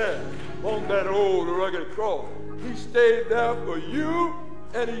stayed there on that old rugged cross. He stayed there for you,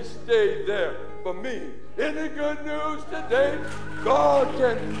 and he stayed there for me. Isn't it good news today? God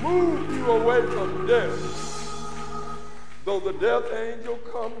can move you away from death. Though the death angel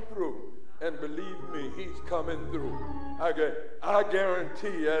come through, and believe me, he's coming through. I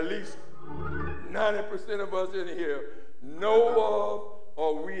guarantee at least 90% of us in here know of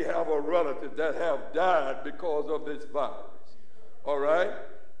or we have a relative that have died because of this virus. All right?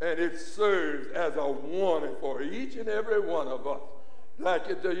 And it serves as a warning for each and every one of us. Like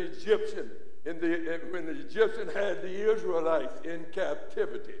the Egyptian, when the Egyptian had the Israelites in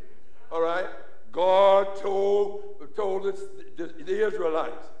captivity. All right? God told the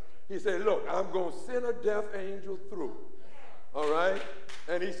Israelites, he said, look, I'm going to send a death angel through. All right?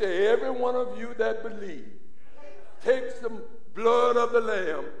 And he said, every one of you that believe, take some blood of the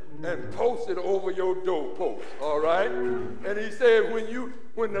lamb and post it over your doorpost. All right? And he said,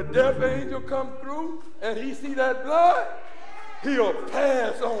 when the death angel come through and he see that blood, he'll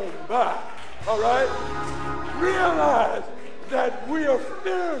pass on by. All right? Realize that we are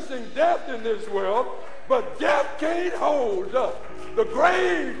experiencing death in this world, but death can't hold us. The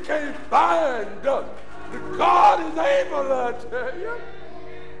grave can't bind us. God is able, I tell you.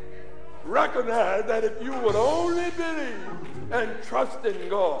 Recognize that if you would only believe and trust in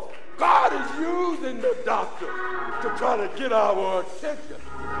God, God is using the doctor to try to get our attention.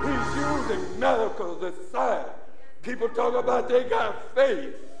 He's using miracles and signs. People talk about they got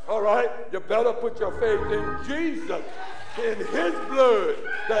faith. All right? You better put your faith in Jesus, in his blood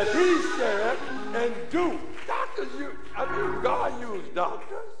that he shed, and do. Doctors, God used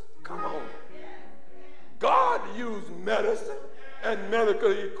doctors. Come on. God used medicine and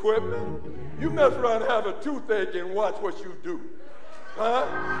medical equipment. You mess around and have a toothache and watch what you do.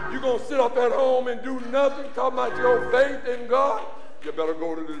 Huh? You gonna sit up at home and do nothing, talking about your faith in God? You better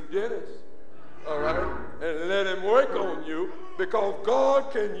go to the dentist, all right, and let him work on you, because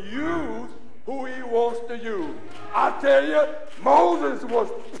God can use who he wants to use. I tell you, Moses was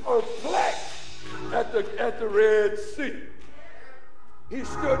perplexed at the Red Sea. He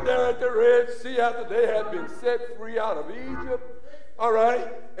stood there at the Red Sea after they had been set free out of Egypt, all right,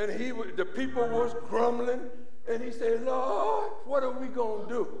 and the people was grumbling, and he said, Lord, what are we going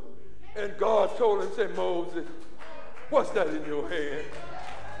to do? And God told him, said, Moses, what's that in your hand?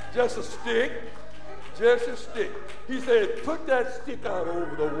 Just a stick, just a stick. He said, put that stick out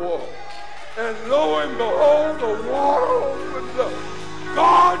over the water. And lo and behold, the water opens up.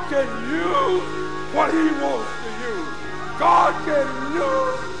 God can use what he wants to use. God can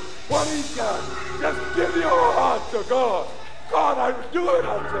use what he got. Just give your heart to God. God, I can do it, I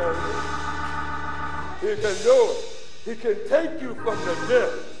tell you. He can do it. He can take you from the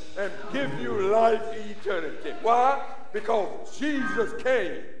death and give you life eternity. Why? Because Jesus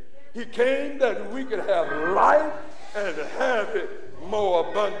came. He came that we could have life and have it more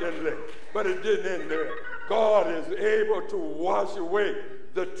abundantly. But it didn't end there. God is able to wash away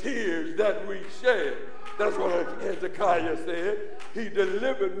the tears that we shed. That's what Hezekiah said. He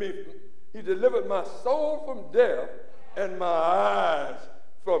delivered my soul from death and my eyes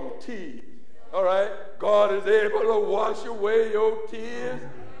from tears. All right? God is able to wash away your tears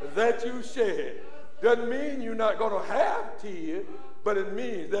that you shed. Doesn't mean you're not going to have tears, but it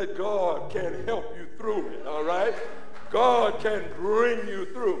means that God can help you through it. All right? God can bring you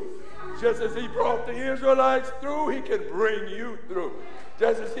through. Just as he brought the Israelites through, he can bring you through.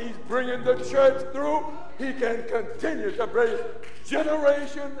 Just as he's bringing the church through, he can continue to bring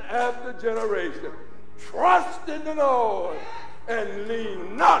generation after generation. Trust in the Lord and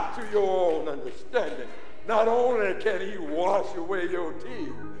lean not to your own understanding. Not only can he wash away your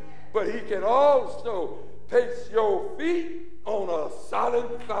tears, but he can also place your feet on a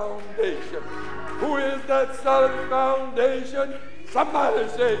solid foundation. Who is that solid foundation? Somebody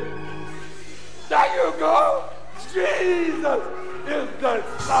say, there you go. Jesus is that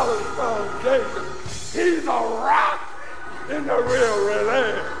solid foundation. He's a rock in the weary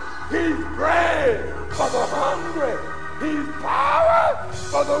land. He's bread for the hungry. He's power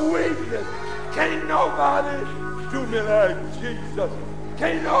for the weakness. Can't nobody do me like Jesus.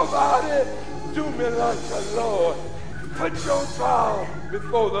 Can't nobody do me like the Lord. Put your trial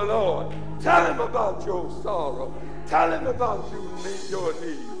before the Lord. Tell him about your sorrow. Tell him about your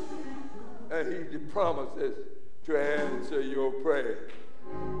need. And he promises to answer your prayer.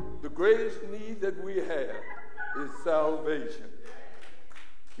 The greatest need that we have is salvation.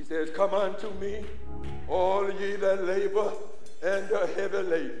 He says, come unto me, all ye that labor and are heavy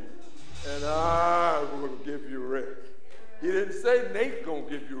laden, and I will give you rest. He didn't say Nate's going to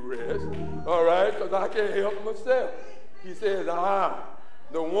give you rest, all right, because I can't help myself. He says, I,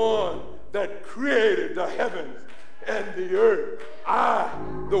 the one that created the heavens and the earth, I,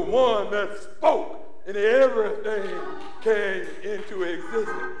 the one that spoke, and everything came into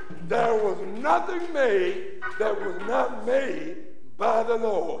existence. There was nothing made that was not made by the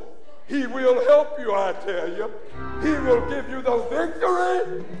Lord. He will help you, I tell you. He will give you the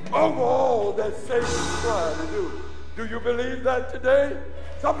victory over all that Satan's trying to do. Do you believe that today?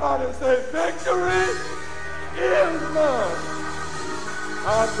 Somebody say, victory is mine.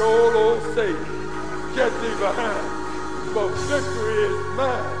 I told old Satan, get thee behind, for victory is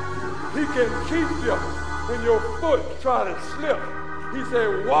mine. He can keep you when your foot try to slip. He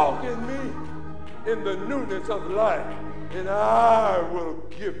said, walk in me in the newness of life, and I will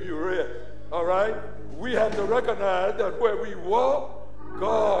give you rest. All right? We have to recognize that where we walk,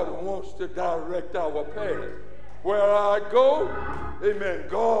 God wants to direct our path. Where I go, amen,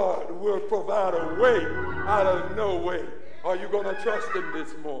 God will provide a way out of no way. Are you going to trust him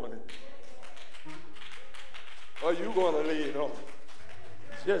this morning? Are you going to lean on him?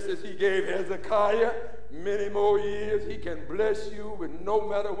 Just as he gave Hezekiah many more years, he can bless you with no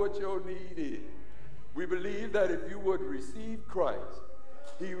matter what your need is. We believe that if you would receive Christ,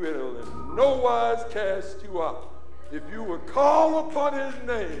 he will in no wise cast you out. If you would call upon his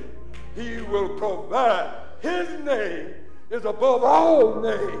name, he will provide. His name is above all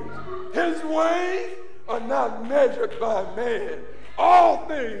names. His ways are not measured by man. All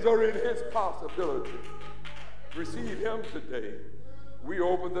things are in his possibility. Receive him today. We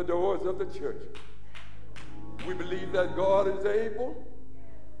open the doors of the church. We believe that God is able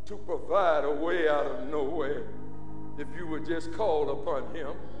to provide a way out of nowhere. If you would just call upon him,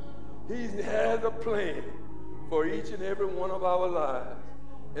 he has a plan for each and every one of our lives.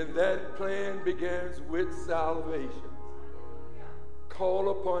 And that plan begins with salvation. Call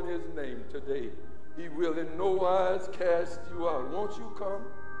upon his name today. He will in no wise cast you out. Won't you come?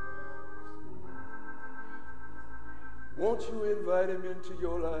 Won't you invite him into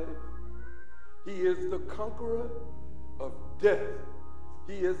your life? He is the conqueror of death.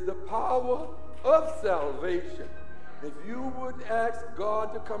 He is the power of salvation. If you would ask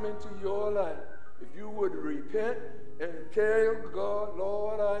God to come into your life, if you would repent and tell God,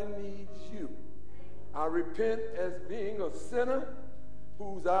 Lord, I need you. I repent as being a sinner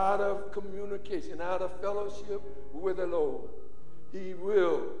who's out of communication, out of fellowship with the Lord. He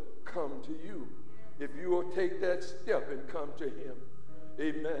will come to you if you will take that step and come to him.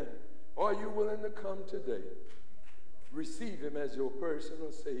 Amen. Are you willing to come today? Receive him as your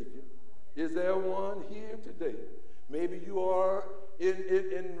personal Savior. Is there one here today? Maybe you are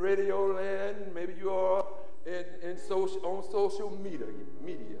in radio land. Maybe you are on social media.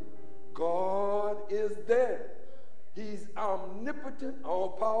 God is there. He's omnipotent,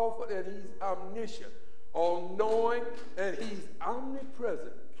 all-powerful, and he's omniscient, all-knowing, and he's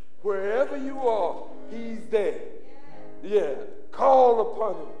omnipresent. Wherever you are, he's there. Yeah, call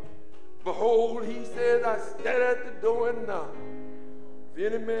upon him. Behold, he said, I stand at the door and knock.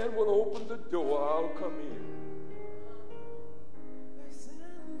 If any man will open the door, I'll come in. Grace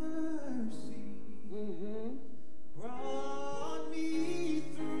and mercy brought me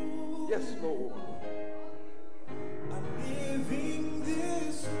through. Yes, Lord. I'm living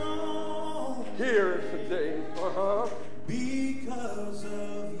this moment Here today. because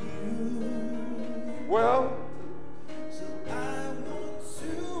of you. Well, So I want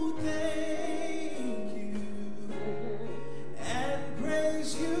to thank you and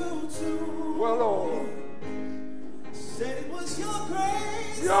praise you too. well, Lord. Said it was your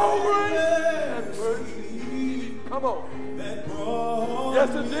grace, Your grace and and mercy Come on. that brought Yes,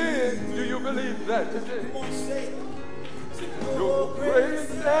 it me did. through. Do you believe that today? Come on, say it. Say, Your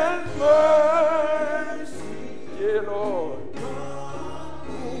grace and mercy. Yeah, Lord.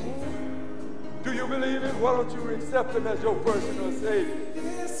 Do you believe it? Why don't you accept him as your personal Savior?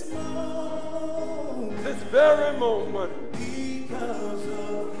 This moment, This very moment. because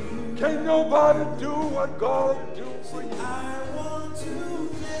of you, Can't nobody do what God do for you. I want to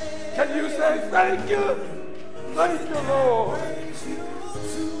thank Can you say thank you? Thank you, Lord. praise you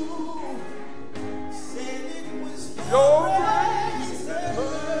too. Said it was Your grace and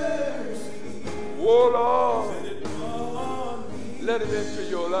mercy Oh, Lord. that brought me. Let him into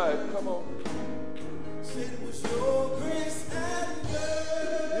your life. Come on. Said it was your grace and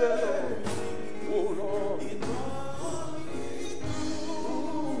mercy. Yeah, Lord. Oh, Lord. It brought me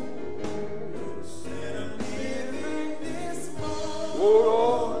through. Said I'm living this moment.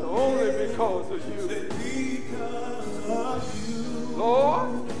 Oh, Lord. Only because of you. Said because of you.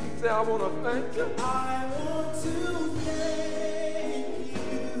 Lord, Say, I want to thank you. I want to thank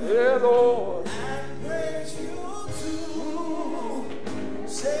you. Yeah, Lord. And praise you too.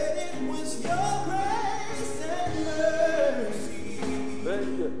 Said it was your grace and mercy.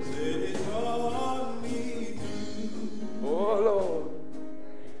 Thank you. Said it brought me through. Oh, Lord.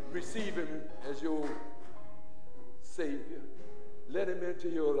 Receive him as your Savior. Let him into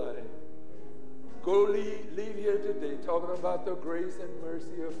your life. Go leave here today talking about the grace and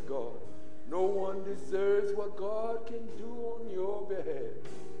mercy of God. No one deserves what God can do on your behalf.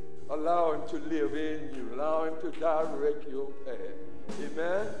 Allow him to live in you. Allow him to direct your path.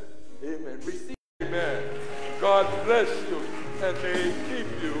 Amen. Amen. Receive. Amen. God bless you and may he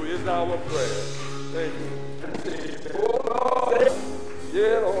keep you is our prayer. Thank you. Amen. Oh, Lord.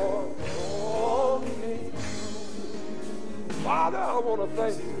 Yeah, Lord. Father, I want to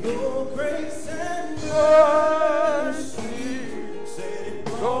thank you. Your grace and mercy, say,